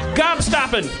 gob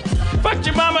stopping. Fucked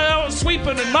your mama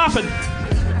sweeping and mopping.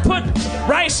 Put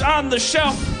rice on the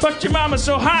shelf. Fucked your mama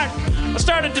so hard I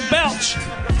started to belch.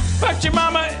 Fucked your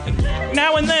mama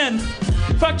now and then.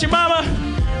 Fucked your mama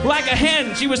like a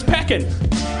hen. She was pecking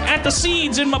at the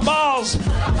seeds in my balls.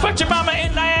 Fucked your mama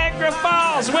in Niagara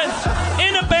Falls. Went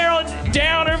in a barrel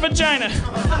down her vagina.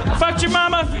 Fucked your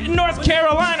mama in North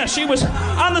Carolina. She was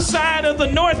on the side of the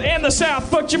north and the south.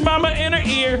 Fucked your mama in her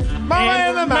ear. Mama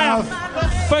in the mouth.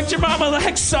 Fucked your mama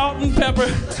like salt and pepper.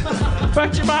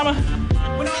 Fucked your mama.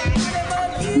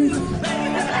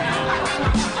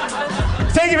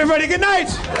 Thank you, everybody. Good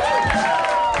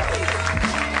night.